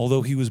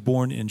 Although he was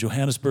born in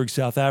Johannesburg,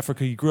 South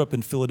Africa, he grew up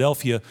in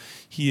Philadelphia.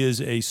 He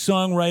is a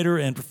songwriter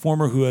and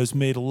performer who has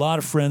made a lot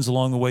of friends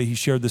along the way. He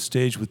shared the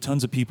stage with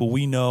tons of people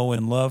we know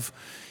and love.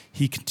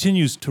 He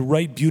continues to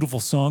write beautiful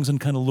songs and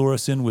kind of lure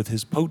us in with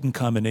his potent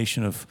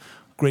combination of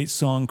great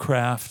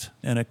songcraft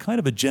and a kind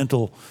of a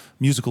gentle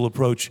musical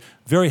approach.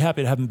 Very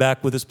happy to have him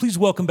back with us. Please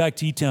welcome back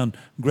to E-Town,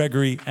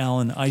 Gregory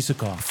Alan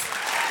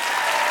Isakov.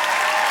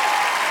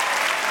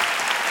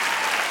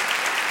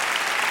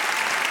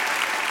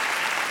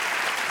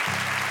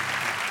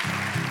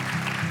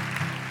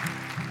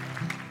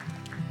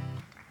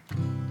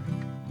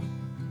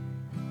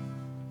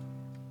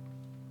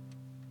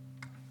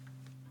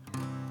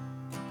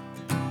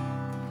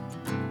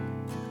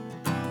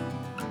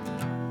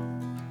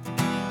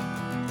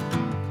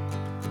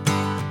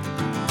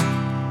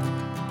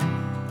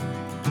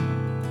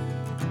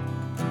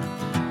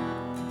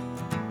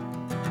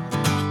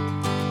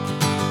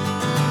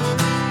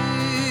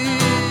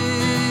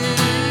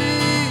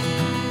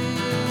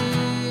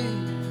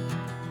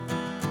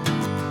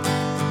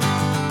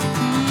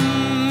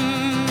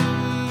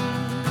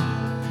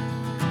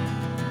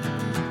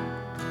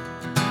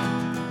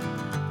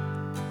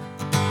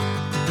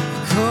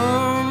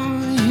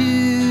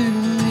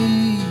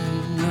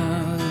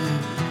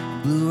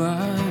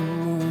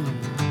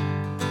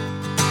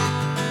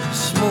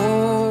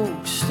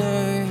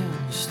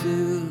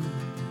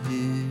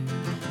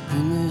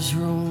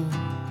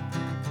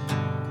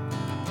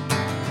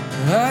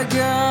 I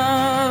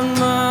got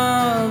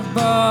my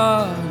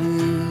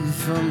body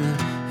from the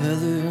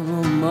heather and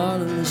the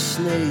mud and the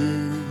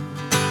snail.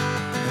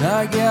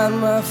 I got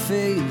my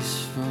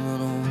face from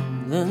an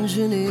old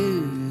engineer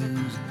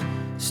who's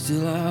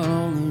still out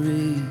on the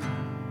rail.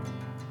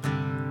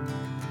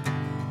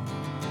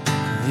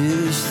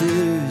 His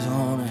theory's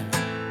on it.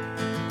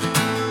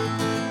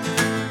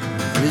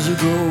 There's a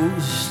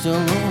ghost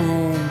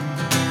alone.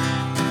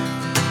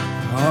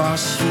 Oh, I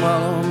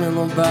smell him in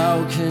the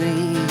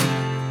balcony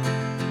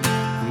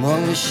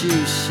among the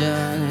shoe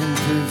shine and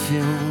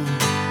perfume.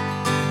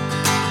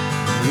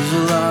 There's a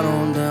light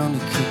on down to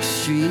Cook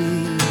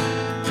Street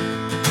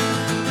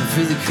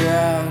for the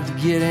crowd to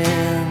get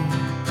in.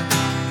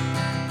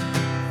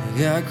 I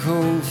got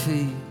cold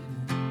feet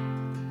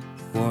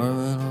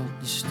warming up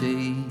the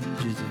stage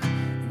of the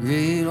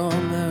great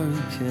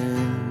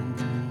American.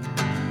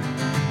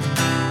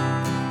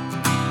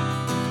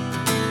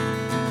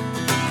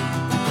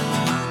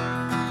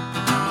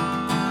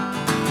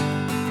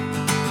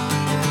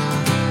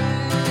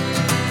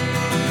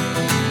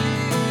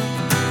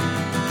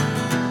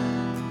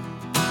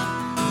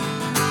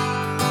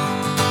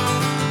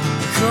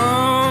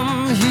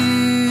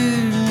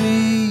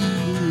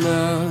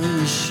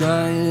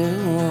 Shining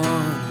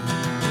one,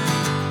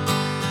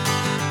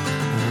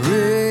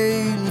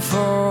 rain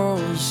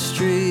falls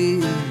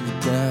straight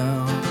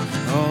down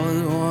all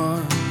at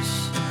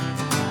once.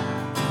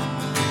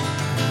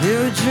 They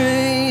would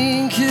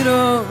drink it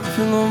up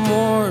in the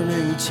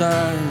morning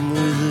time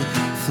with the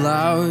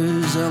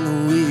flowers and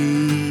the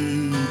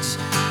weeds.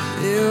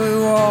 They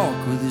would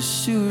walk with the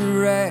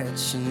sewer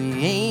rats and the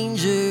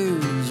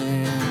angels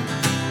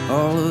and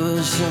all of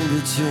us in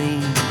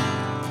between.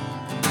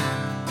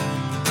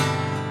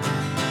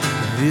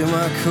 Yeah,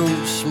 my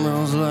coat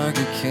smells like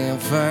a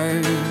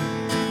campfire.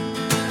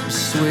 I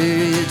swear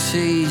it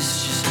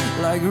tastes just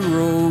like a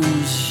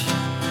rose.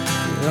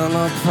 And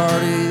my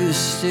party is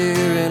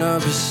staring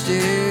up,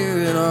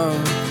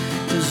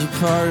 There's a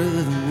part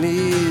of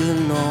me that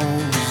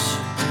knows.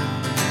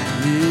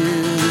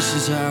 Yeah, this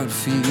is how it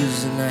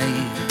feels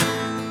tonight.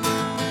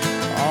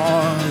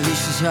 Oh,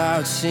 this is how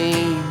it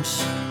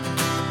seems.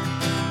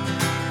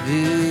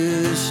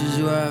 Yeah, this is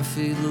where I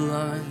feel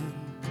alive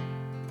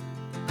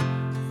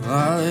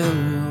while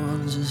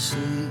everyone's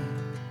asleep.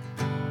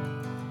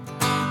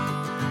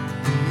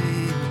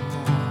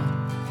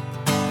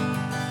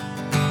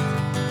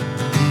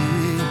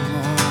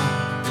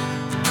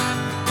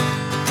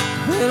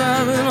 And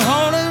I've been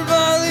haunted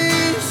by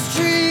these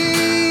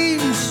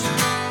dreams.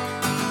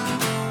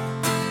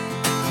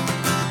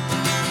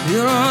 You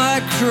know,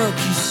 that crook,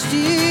 he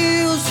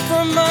steals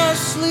from my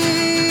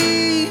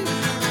sleeve.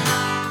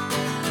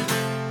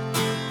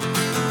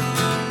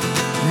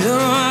 You know,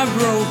 I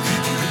broke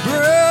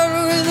bread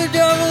with the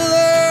devil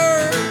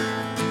there.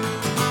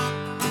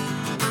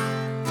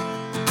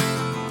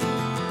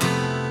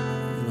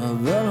 And I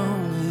bet on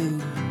you,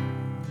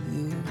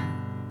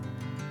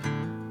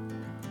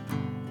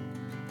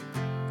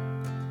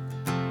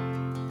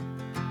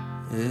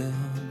 yeah,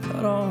 I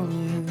bet on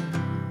you,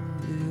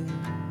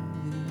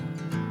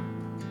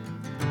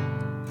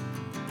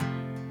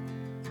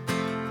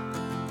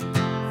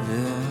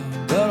 yeah, I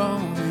bet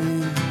on you.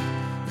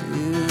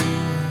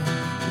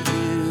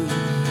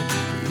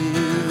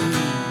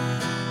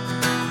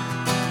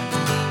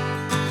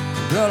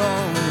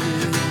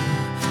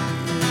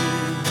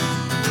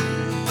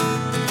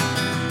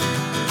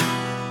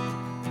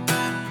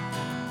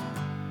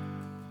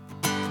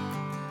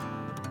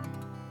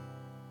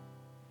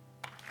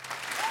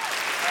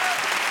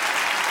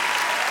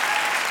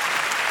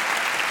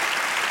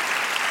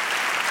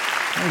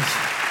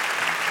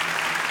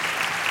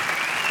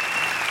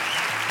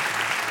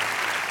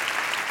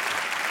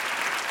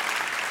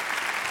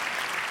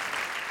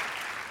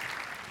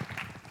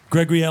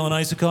 Gregory Alan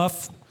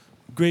Isakov,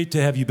 great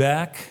to have you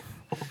back.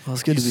 Well,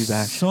 it's good to be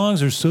back.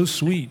 Songs are so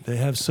sweet. They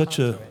have such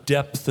a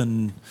depth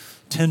and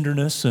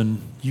tenderness,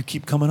 and you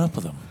keep coming up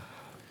with them.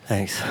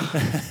 Thanks.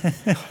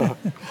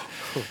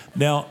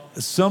 Now,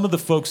 some of the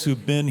folks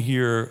who've been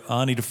here,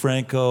 Ani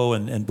DeFranco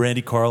and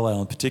Brandy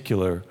Carlisle in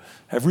particular,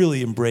 have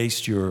really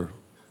embraced your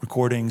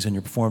recordings and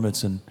your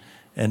performance.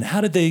 And how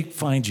did they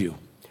find you?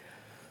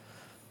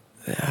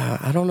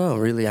 I don't know,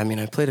 really. I mean,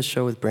 I played a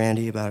show with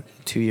Brandy about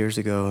 2 years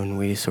ago, and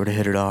we sort of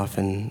hit it off,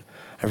 and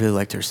I really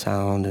liked her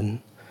sound,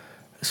 and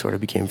sort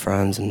of became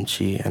friends, and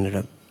she ended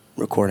up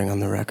recording on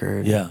the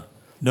record. Yeah.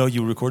 No,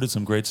 you recorded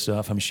some great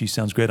stuff. I mean, she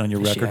sounds great on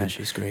your record. Yeah,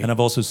 she's great. And I've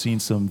also seen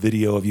some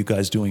video of you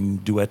guys doing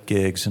duet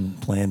gigs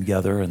and playing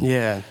together. And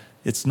yeah.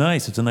 It's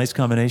nice. It's a nice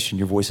combination.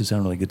 Your voices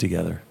sound really good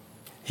together.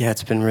 Yeah,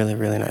 it's been really,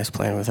 really nice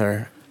playing with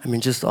her. I mean,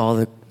 just all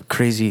the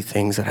crazy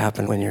things that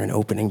happen when you're an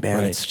opening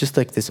band. Right. It's just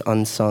like this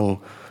unsung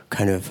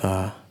kind of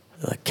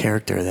like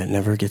character that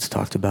never gets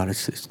talked about.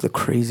 It's the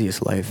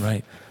craziest life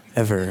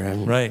ever. I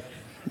mean, Right.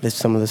 There's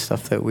some of the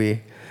stuff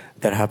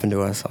that happened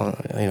to us,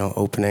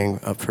 opening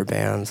up for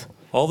bands.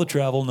 All the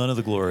travel, none of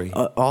the glory.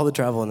 All the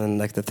travel, and then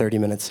like the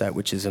 30-minute set,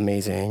 which is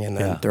amazing, and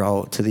then they're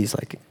all to these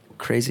like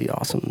crazy,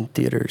 awesome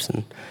theaters,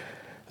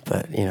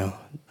 but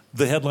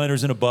The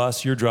headliner's in a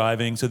bus, you're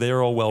driving, so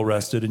they're all well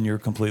rested, and you're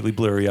completely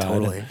blurry-eyed.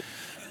 Totally.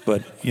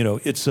 But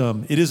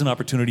it is an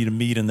opportunity to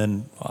meet, and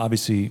then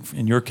obviously,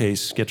 in your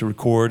case, get to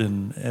record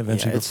and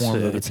eventually perform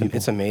with other people.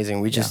 It's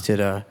amazing. We just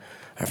did our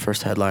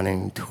first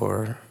headlining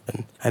tour,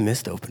 and I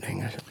missed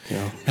opening. A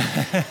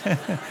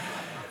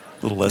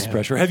little less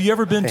pressure. Have you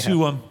ever been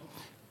to?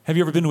 Have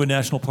you ever been to a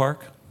national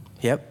park?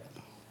 Yep.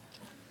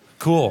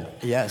 Cool.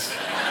 Yes.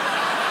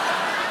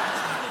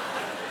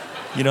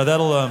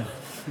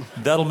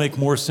 That'll make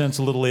more sense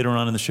a little later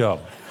on in the show.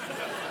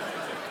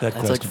 That's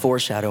question. Like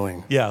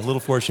foreshadowing. Yeah, a little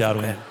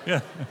foreshadowing. Okay.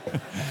 Yeah.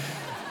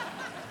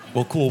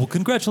 Well, cool. Well,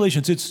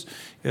 congratulations.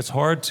 It's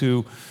hard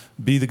to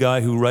be the guy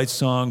who writes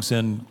songs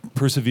and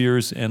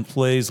perseveres and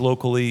plays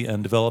locally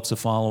and develops a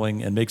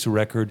following and makes a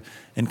record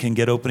and can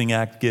get opening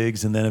act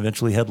gigs and then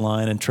eventually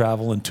headline and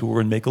travel and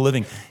tour and make a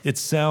living. It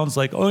sounds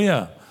like, oh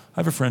yeah, I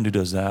have a friend who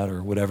does that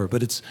or whatever,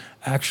 but it's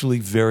actually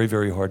very,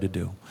 very hard to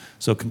do.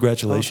 So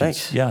congratulations. Oh,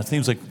 thanks. Yeah, it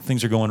seems like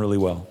things are going really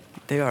well.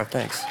 They are,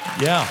 thanks.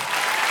 Yeah.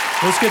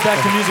 Let's get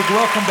back to music.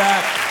 Welcome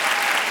back,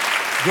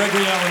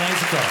 Gregory Alan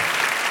Isakov.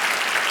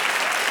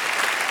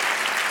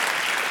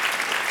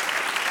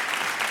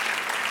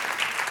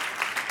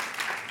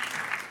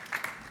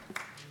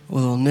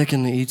 Well, Nick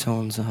and the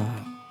E-Tones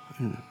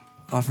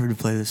offered to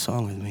play this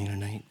song with me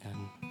tonight,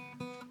 and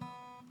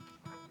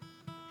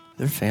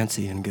they're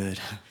fancy and good.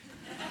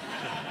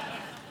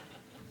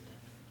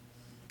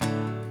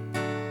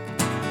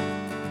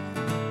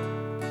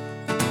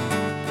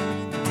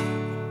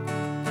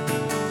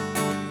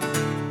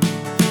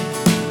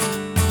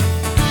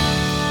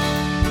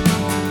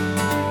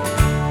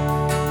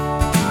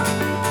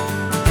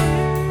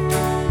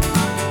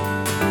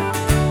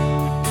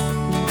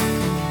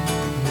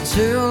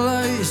 Tail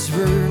lights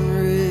burn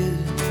red.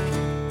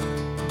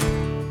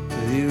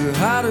 You were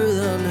hotter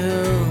than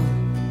hell,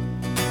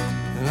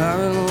 and I've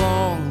been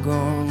long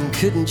gone,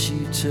 couldn't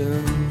you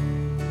tell?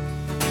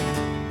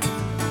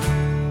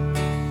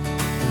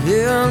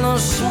 There's no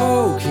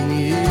smoke in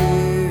the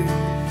air.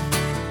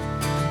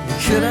 You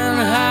couldn't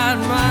hide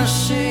my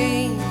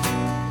shame,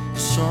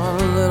 so I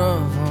lit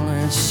up on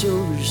that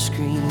silver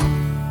screen.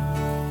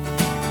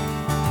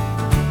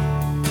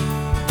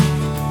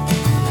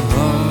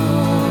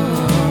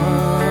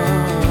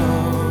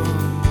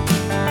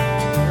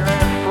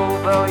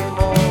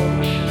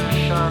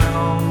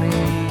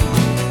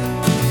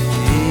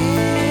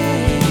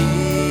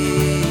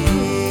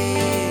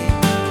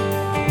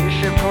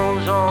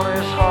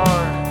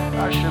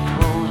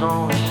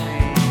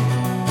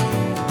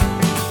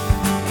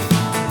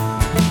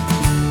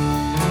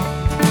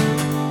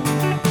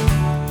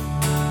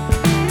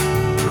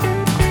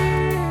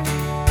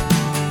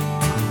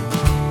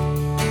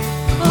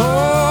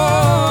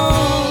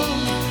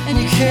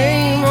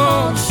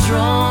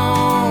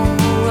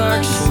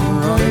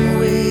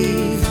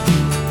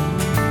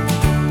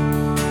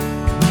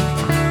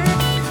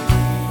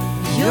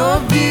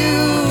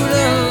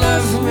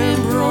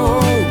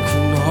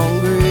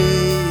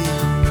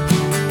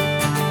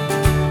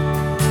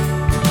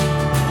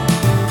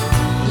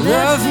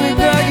 Left me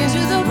back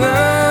into the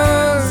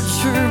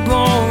birds for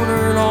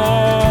boner and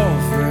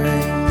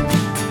offering.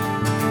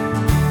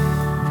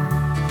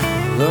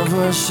 Left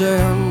me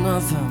saying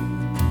nothing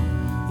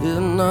is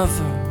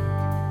nothing,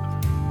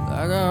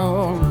 like I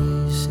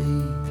always say.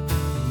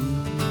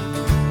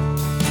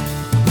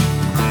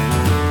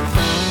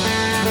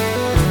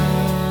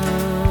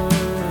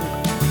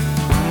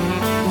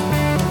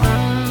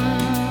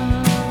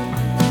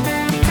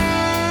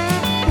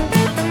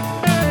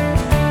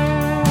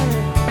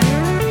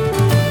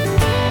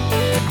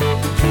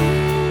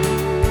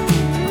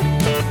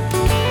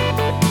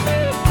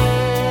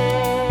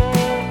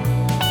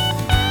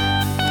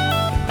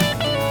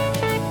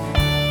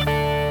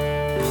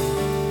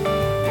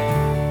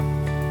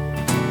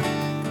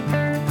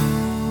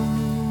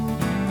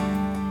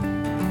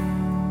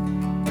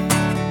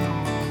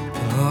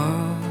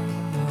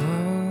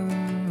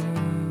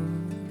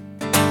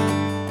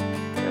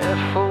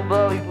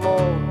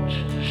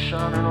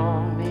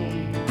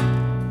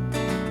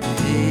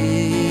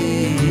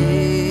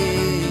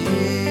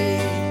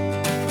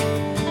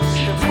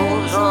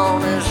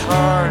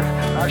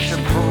 Usher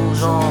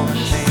pulls on the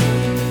chain.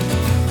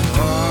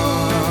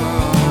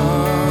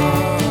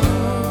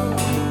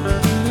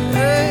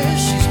 Hey,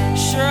 she's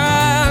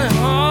shining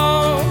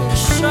on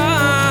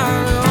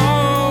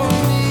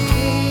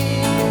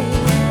me.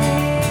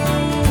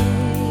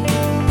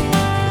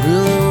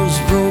 Really, those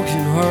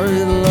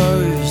broken-hearted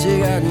lovers, they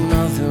got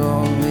nothing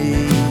on me.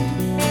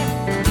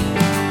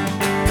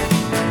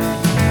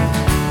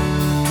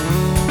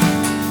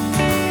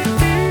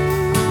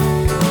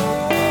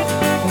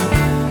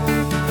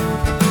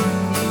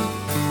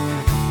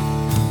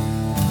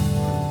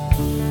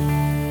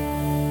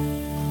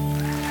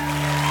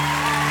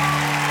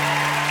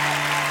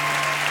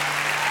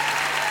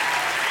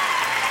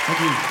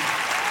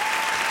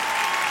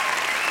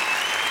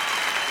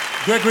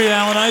 Gregory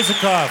Alan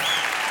Isakov,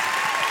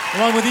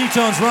 along with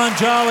E-Tone's Ron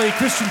Jolly,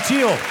 Christian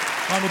Teal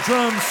on the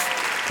drums,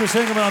 Chris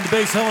Engelman on the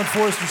bass, Helen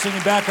Forster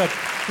singing backup.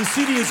 The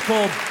CD is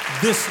called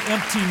This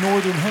Empty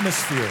Northern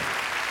Hemisphere.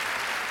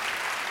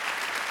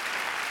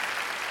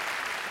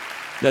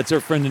 That's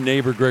our friend and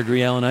neighbor,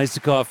 Gregory Alan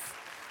Isakov.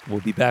 We'll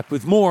be back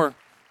with more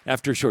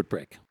after a short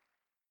break.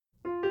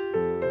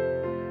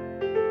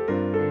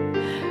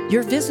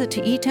 Your visit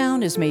to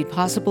eTown is made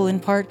possible in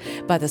part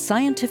by the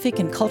Scientific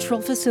and Cultural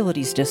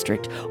Facilities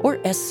District, or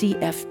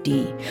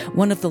SCFD,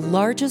 one of the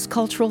largest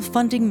cultural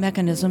funding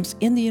mechanisms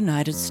in the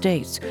United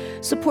States,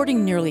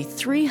 supporting nearly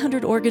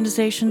 300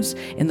 organizations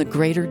in the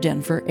greater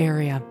Denver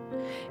area.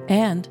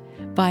 And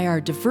by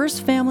our diverse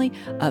family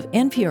of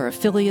NPR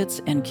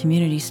affiliates and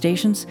community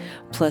stations,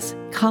 plus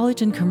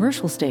college and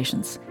commercial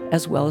stations,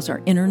 as well as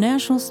our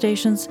international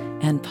stations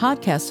and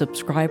podcast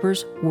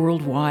subscribers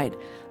worldwide.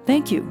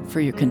 Thank you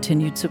for your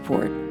continued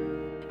support.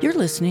 You're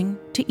listening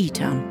to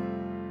eTown.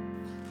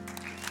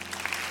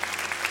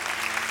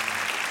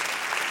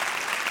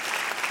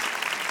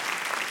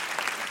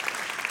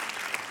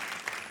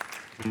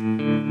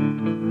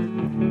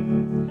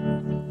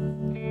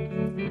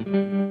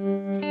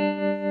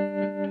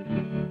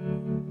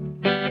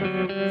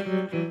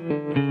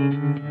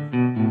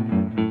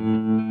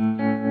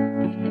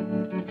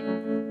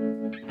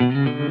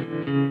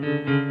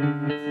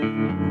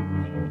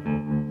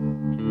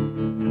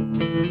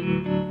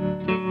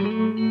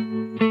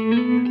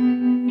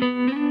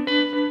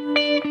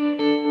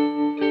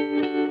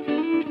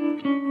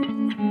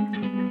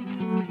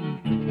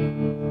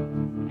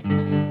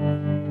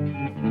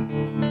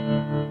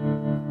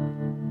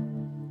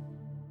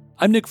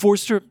 I'm Nick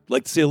Forster. I'd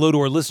like to say hello to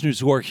our listeners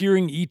who are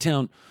hearing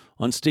eTown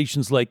on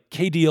stations like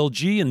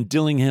KDLG in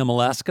Dillingham,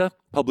 Alaska,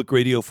 public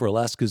radio for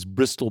Alaska's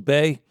Bristol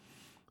Bay,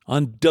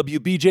 on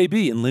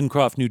WBJB in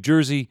Lincroft, New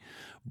Jersey,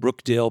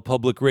 Brookdale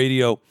Public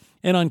Radio,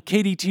 and on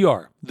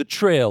KDTR, The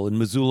Trail in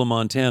Missoula,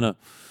 Montana.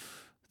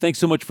 Thanks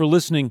so much for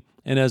listening.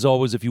 And as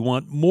always, if you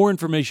want more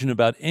information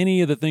about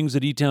any of the things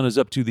that eTown is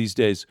up to these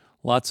days,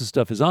 lots of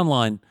stuff is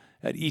online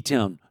at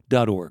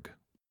etown.org.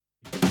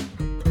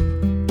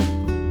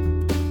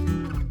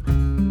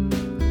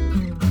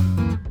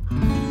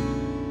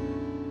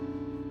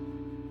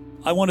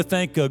 I want to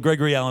thank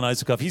Gregory Alan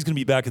Isakov. He's going to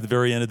be back at the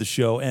very end of the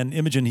show, and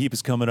Imogen Heap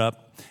is coming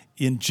up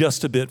in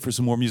just a bit for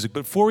some more music.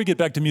 But before we get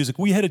back to music,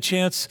 we had a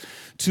chance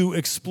to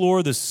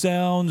explore the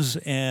sounds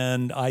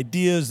and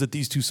ideas that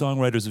these two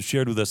songwriters have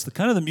shared with us, the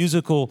kind of the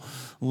musical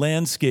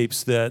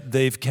landscapes that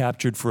they've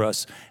captured for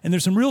us. And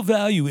there's some real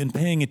value in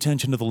paying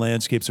attention to the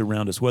landscapes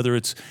around us, whether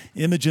it's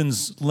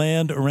Imogen's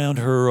land around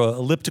her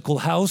elliptical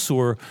house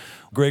or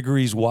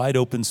Gregory's wide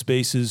open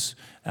spaces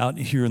out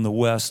here in the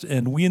West.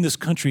 And we in this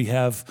country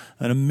have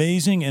an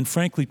amazing and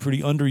frankly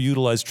pretty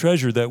underutilized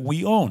treasure that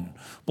we own,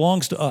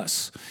 belongs to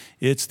us.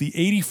 It's the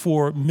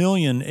 84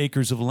 million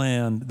acres of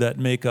land that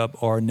make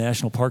up our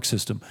national park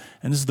system.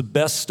 And this is the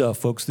best stuff,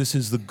 folks. This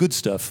is the good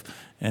stuff,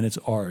 and it's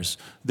ours.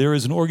 There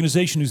is an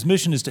organization whose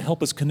mission is to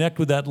help us connect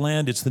with that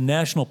land. It's the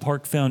National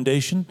Park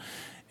Foundation.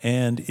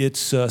 And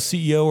its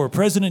CEO or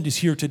president is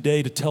here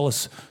today to tell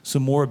us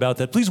some more about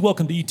that. Please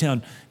welcome to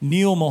eTown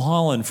Neil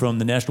Mulholland from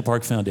the National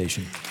Park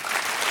Foundation.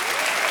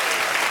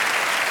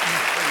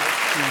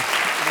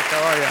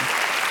 How are you?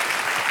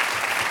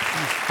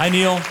 Hi,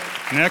 Neil.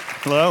 Nick,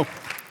 hello.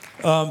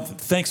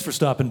 Thanks for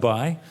stopping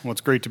by. Well,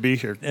 it's great to be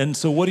here. And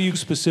so what do you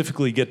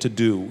specifically get to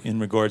do in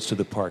regards to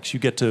the parks? You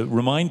get to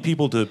remind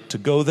people to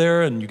go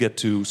there, and you get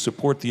to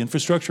support the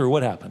infrastructure, or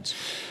what happens?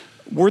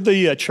 We're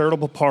the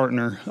charitable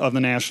partner of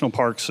the National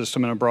Park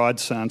System in a broad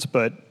sense,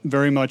 but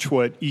very much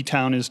what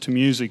eTown is to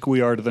music,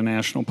 we are to the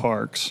national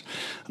parks,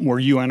 where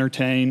you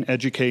entertain,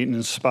 educate, and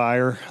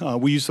inspire.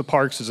 We use the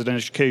parks as an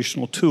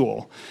educational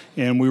tool,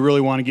 and we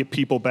really want to get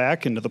people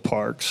back into the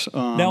parks.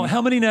 Now,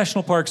 how many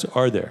national parks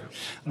are there?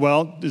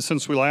 Well,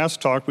 since we last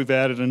talked, we've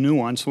added a new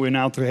one, so we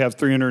now have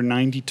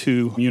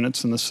 392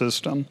 units in the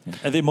system.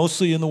 Are they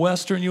mostly in the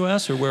western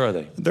U.S., or where are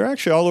they? They're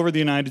actually all over the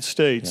United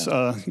States.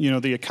 Yeah.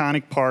 The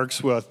iconic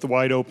parks with the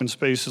wide open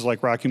spaces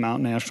like Rocky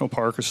Mountain National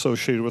Park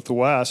associated with the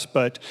West,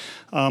 but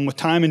with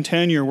time and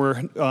tenure, we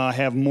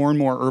have more and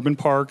more urban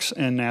parks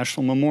and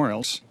national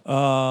memorials.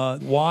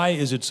 Why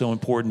is it so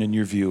important in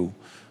your view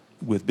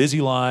with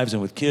busy lives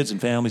and with kids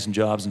and families and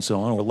jobs and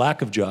so on, or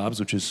lack of jobs,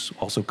 which is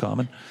also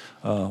common.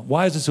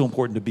 Why is it so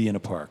important to be in a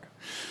park?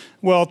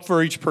 Well,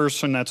 for each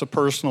person, that's a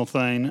personal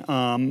thing.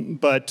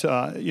 But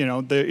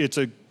it's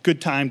a good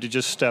time to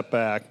just step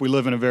back. We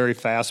live in a very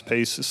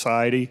fast-paced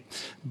society,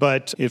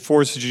 but it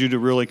forces you to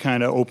really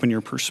kind of open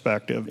your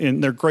perspective.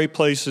 And they're great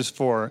places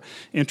for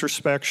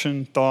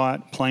introspection,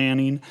 thought,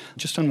 planning,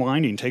 just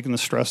unwinding, taking the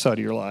stress out of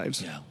your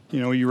lives. Yeah.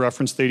 You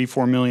referenced the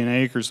 84 million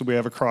acres that we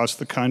have across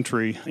the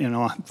country,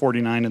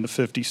 49 in the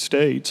 50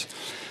 states.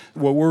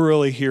 What we're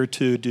really here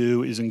to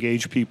do is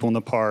engage people in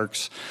the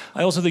parks.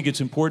 I also think it's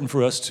important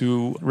for us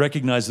to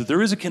recognize that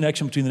there is a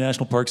connection between the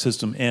national park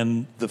system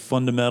and the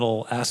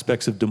fundamental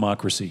aspects of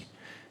democracy,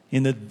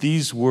 in that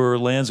these were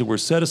lands that were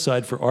set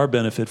aside for our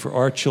benefit, for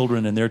our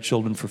children and their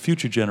children, for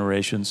future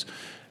generations.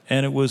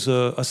 And it was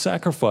a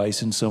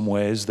sacrifice in some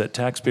ways that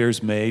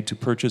taxpayers made to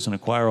purchase and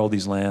acquire all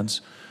these lands.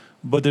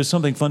 But there's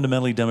something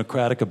fundamentally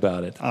democratic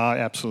about it.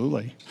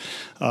 Absolutely.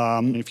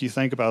 If you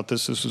think about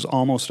this was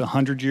almost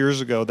 100 years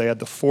ago. They had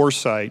the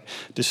foresight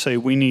to say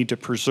we need to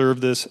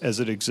preserve this as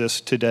it exists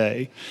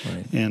today.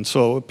 Right. And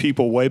so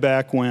people way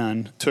back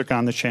when took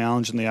on the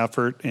challenge and the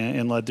effort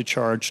and led the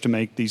charge to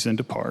make these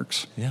into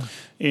parks. Yeah.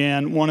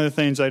 And one of the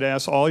things I'd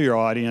ask all your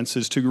audience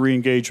is to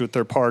re-engage with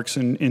their parks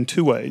in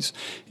two ways,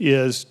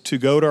 is to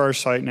go to our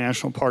site,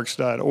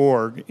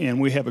 nationalparks.org,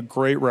 and we have a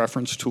great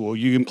reference tool.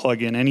 You can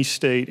plug in any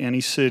state, any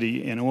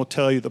city, and it will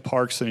tell you the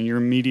parks that are in your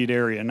immediate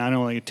area. Not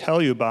only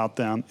tell you about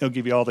them, it'll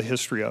give you all the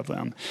history of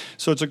them.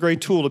 So it's a great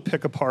tool to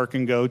pick a park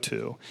and go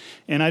to.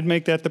 And I'd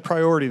make that the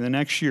priority the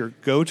next year.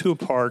 Go to a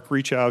park,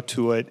 reach out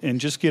to it, and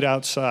just get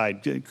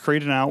outside.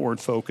 Create an outward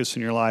focus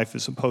in your life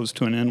as opposed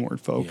to an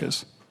inward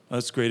focus. Yeah.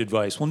 That's great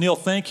advice. Well, Neil,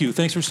 thank you.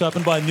 Thanks for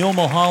stopping by. Neil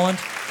Mulholland,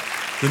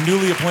 the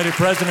newly appointed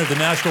president of the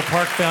National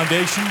Park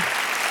Foundation,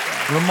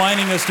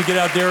 reminding us to get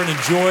out there and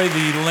enjoy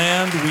the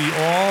land we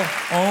all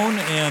own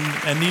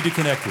and need to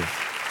connect with.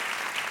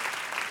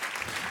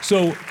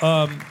 So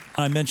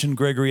I mentioned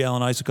Gregory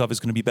Alan Isakov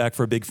is going to be back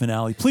for a big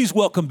finale. Please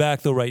welcome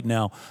back, though, right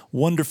now,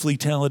 wonderfully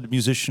talented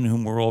musician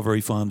whom we're all very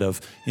fond of,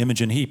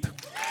 Imogen Heap.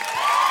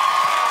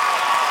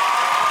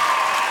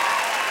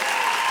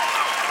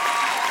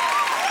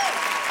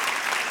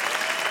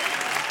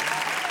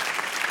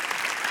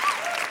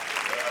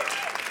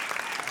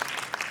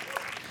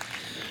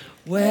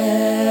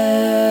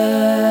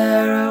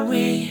 Where are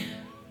we?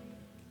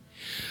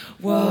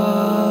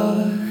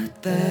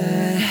 What the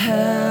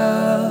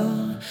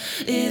hell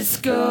is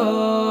going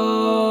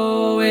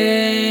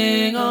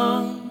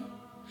on?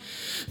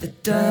 The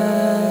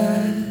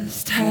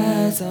dust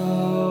has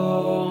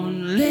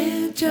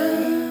only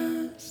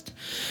just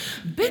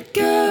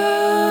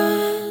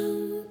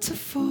begun to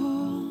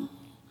fall.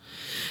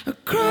 A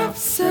crop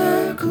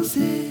circles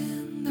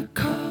in the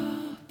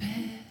carpet,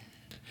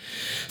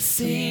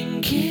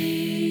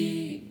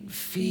 sinking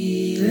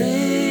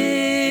feeling.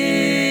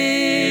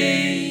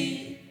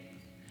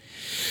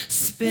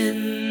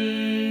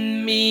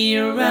 Spin me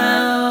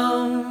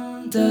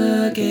around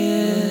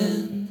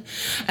again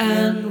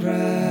and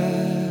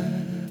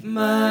rub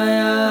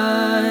my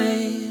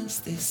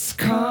eyes. This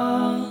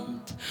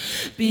can't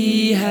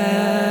be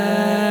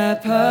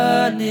happening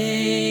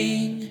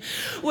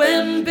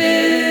when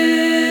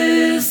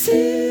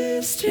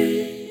busy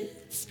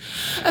streets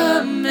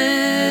are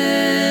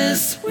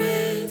mess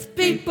with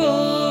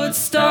people would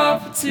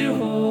stop to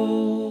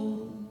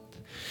hold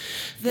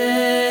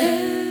their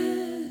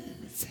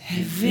heads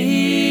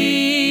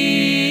heavy.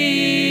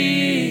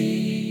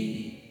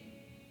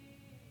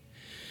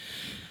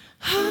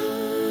 Hide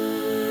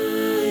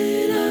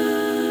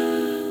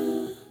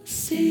and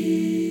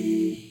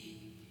seek.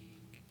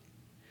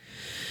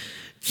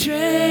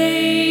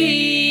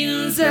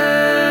 Trains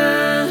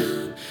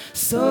and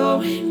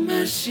sewing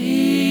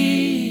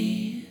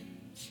machines,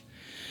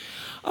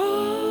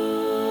 all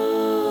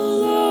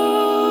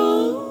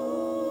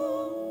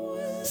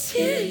those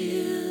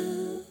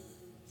years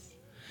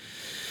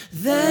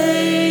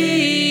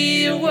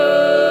they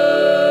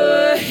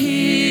were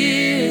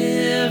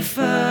here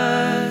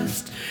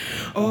first.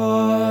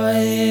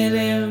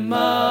 Oily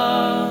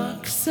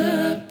marks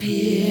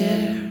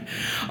appear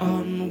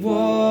on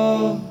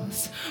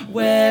walls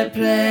where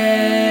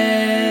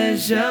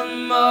pleasure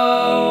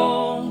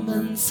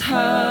moments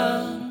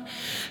hung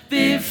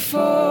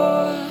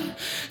before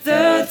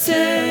the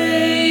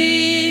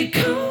takeover.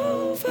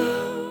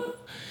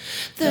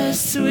 The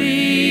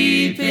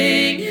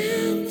sweeping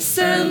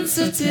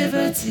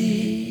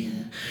insensitivity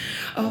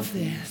of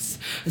this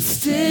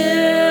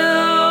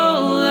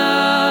still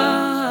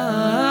life.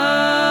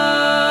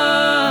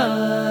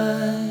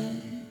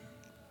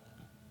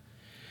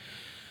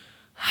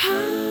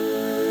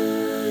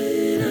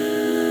 Hide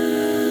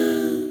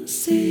and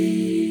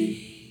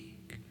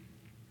seek.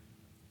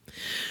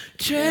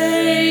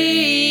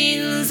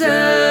 Trains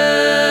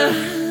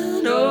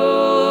and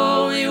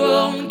oh, you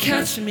won't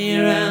catch me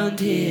around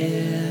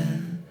here.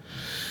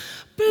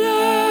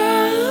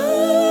 Blood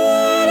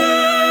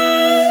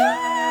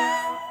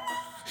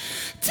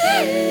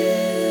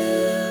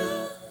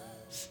tears,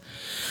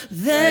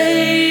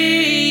 they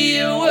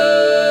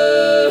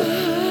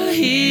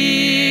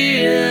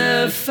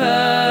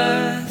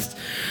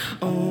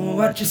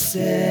what you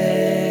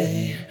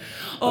say.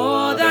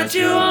 Oh, that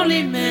you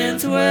only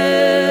meant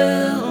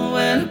well.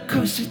 Well, of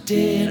course you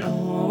did.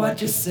 Oh,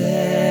 what you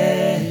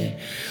say.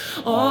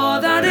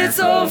 Oh, that it's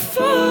all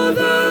for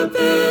the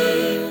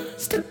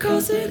best. Of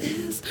course it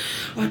is.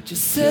 What you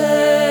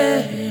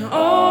say.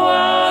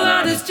 Oh,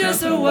 that is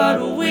just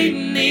what we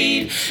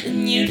need.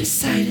 And you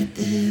decided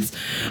this.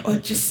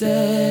 What you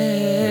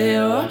say.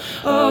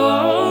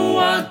 Oh,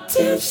 what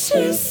did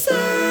she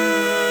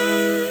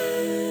say?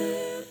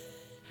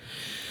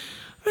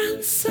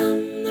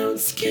 Ransom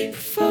notes keep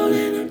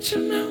falling out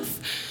your mouth.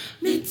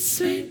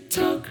 Mid-sweet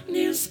talk,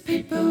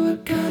 newspaper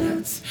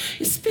cutouts.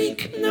 You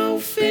speak no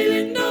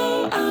feeling,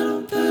 no, I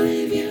don't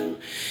believe you.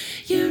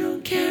 You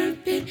don't care a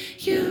bit,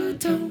 you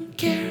don't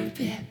care a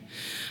bit.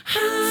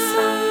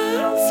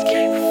 Notes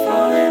keep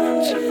falling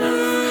out your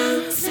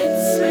mouth.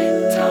 Mid-sweet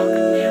talk,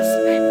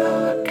 newspaper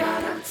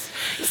cutouts.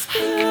 You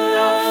speak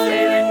no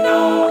feeling, no,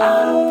 I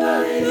don't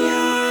believe you.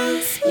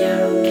 You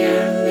don't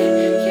care a bit,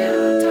 you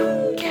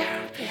don't care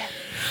a bit.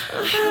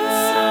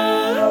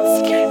 Notes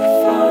keep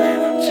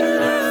falling out your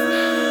mouth.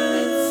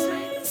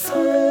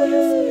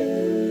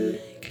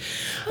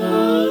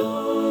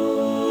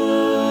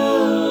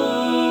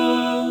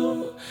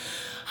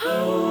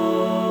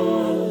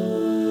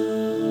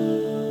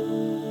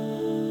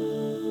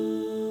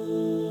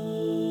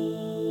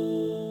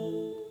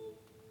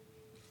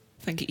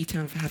 Thank you,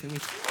 E-Town, for having me.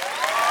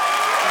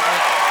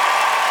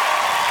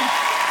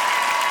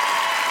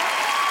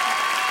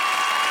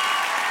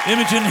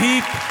 Imogen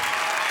Heap.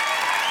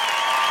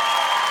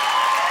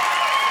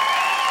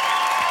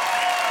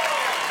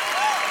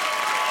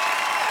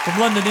 From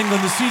London,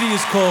 England, the CD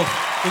is called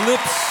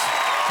Ellipse.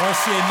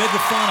 RCA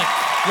Megaphonic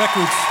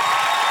Records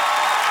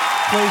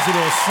plays it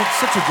all.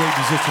 Such a great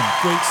musician,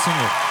 great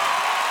singer.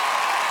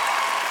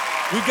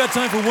 We've got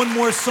time for one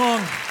more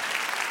song.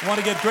 I want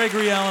to get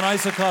Gregory, Alan,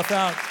 Isakov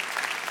out,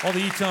 all the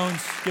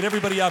E-Tones, get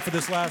everybody out for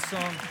this last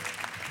song.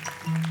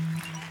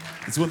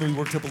 It's one that we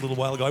worked up a little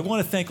while ago. I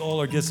want to thank all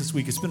our guests this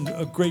week. It's been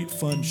a great,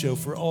 fun show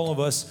for all of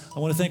us. I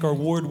want to thank our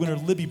award winner,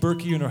 Libby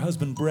Berkey, and her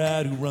husband,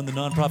 Brad, who run the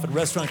nonprofit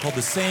restaurant called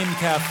The Same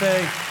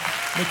Cafe,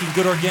 making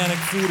good organic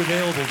food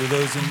available to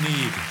those in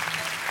need.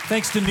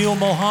 Thanks to Neil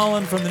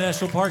Mulholland from the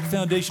National Park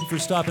Foundation for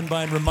stopping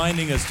by and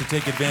reminding us to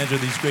take advantage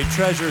of these great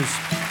treasures.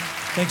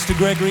 Thanks to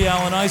Gregory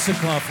Alan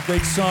Isakov, a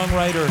great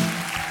songwriter.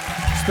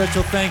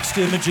 Special thanks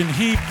to Imogen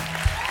Heap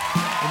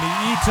and the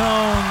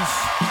E-Tones,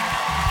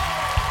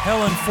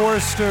 Helen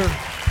Forster.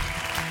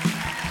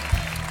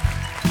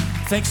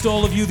 Thanks to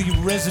all of you, the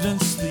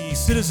residents, the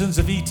citizens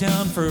of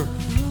E-Town, for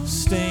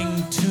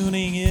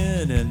tuning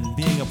in and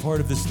being a part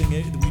of this thing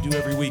that we do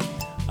every week.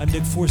 I'm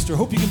Nick Forster.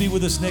 Hope you can be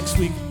with us next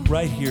week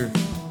right here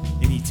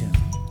in E-Town.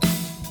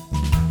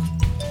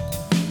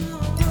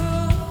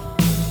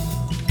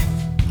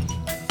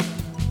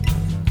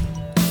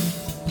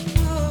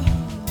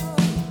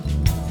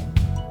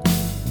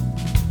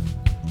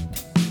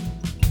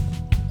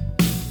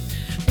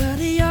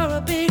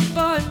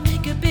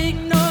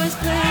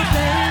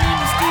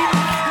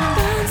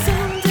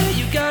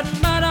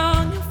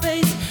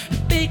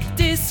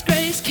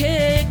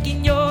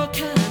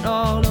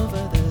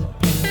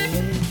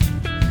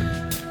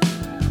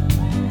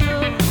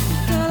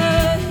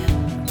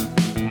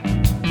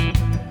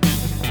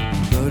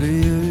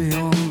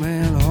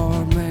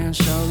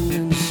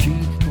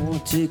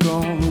 Take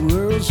on the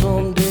world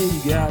someday.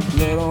 You got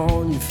blood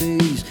on your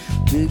face,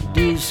 big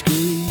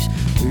disgrace,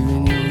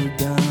 when you're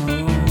down on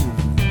your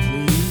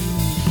face.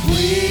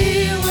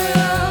 We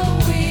will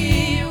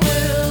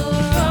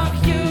rock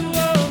you.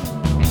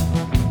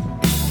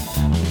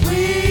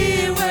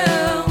 We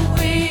will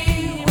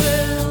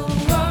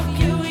rock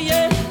you,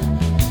 yeah.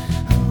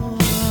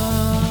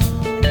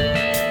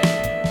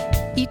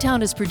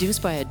 E-Town is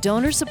produced by a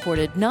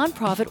donor-supported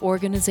nonprofit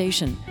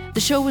organization. The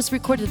show was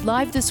recorded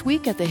live this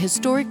week at the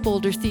historic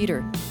Boulder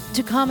Theater.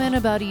 To comment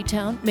about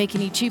E-Town, make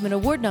an E-Chievement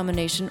Award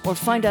nomination, or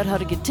find out how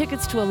to get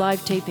tickets to a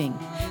live taping,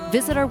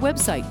 visit our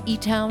website,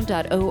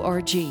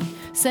 etown.org.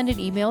 Send an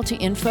email to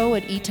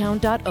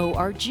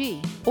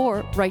info@etown.org,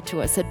 or write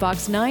to us at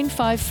Box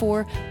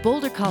 954,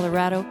 Boulder,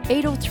 Colorado,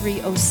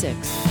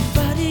 80306.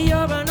 Buddy, you're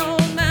an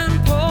old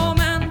man, poor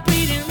man,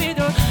 pleading with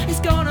you. He's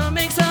gonna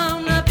make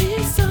some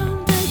peace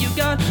someday. You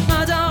got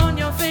mud on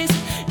your face,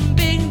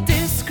 big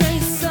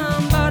disgrace.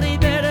 Somebody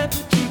better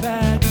put you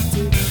back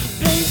into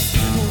place.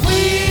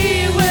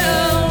 We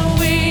will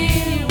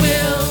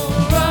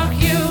rock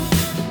you.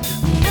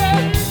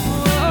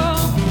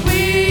 Oh,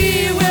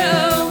 we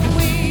will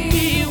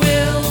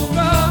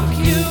rock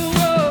you.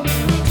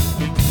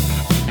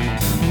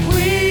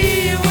 We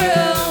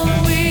will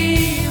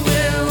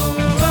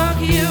rock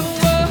you.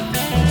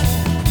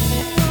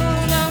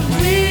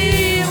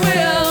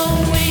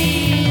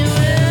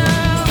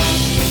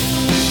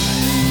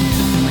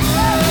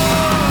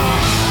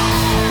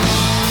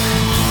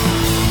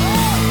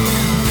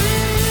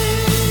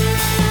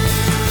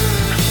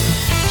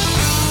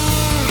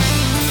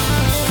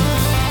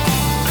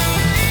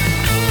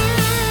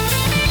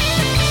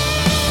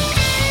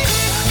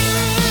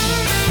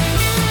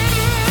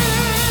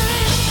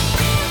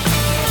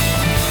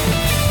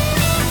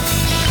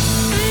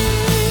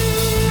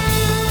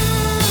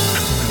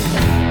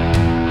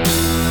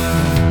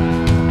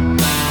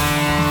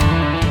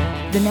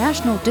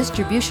 national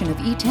distribution of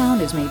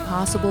E-Town is made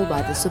possible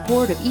by the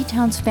support of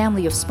E-Town's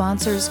family of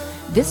sponsors,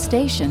 this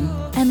station,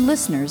 and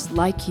listeners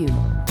like you.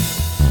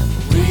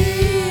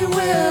 We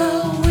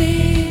will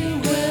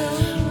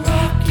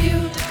rock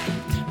you.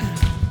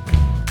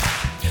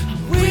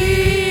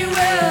 We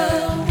will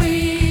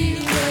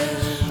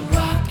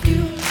rock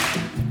you.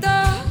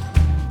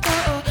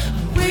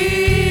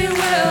 We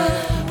will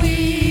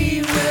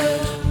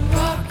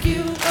rock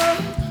you.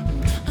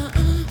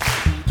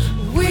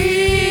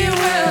 We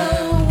will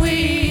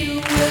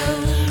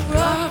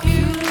rock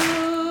you.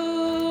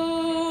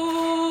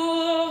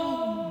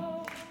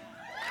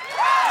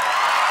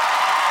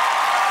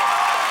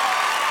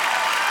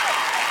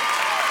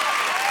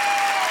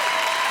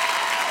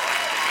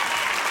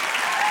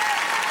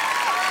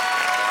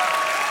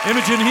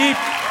 Imogen Heap,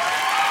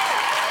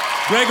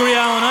 Gregory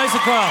Alan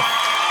Isakov,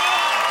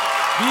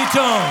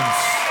 E-Tones,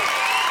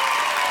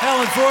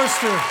 Nick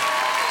Forster.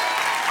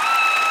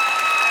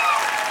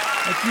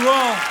 Thank you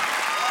all.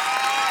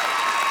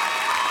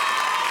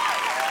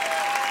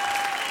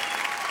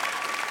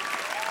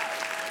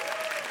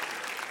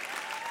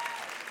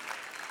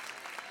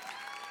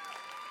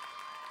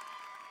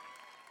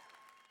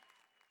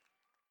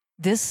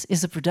 This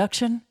is a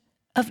production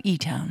of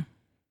E-Town.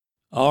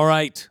 All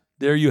right,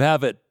 there you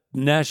have it.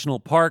 National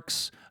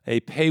Parks, a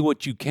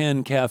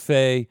pay-what-you-can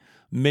cafe,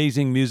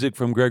 amazing music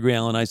from Gregory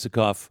Alan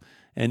Isakov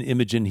and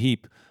Imogen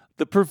Heap,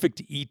 the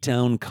perfect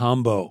E-Town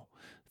combo.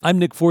 I'm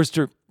Nick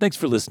Forster. Thanks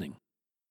for listening.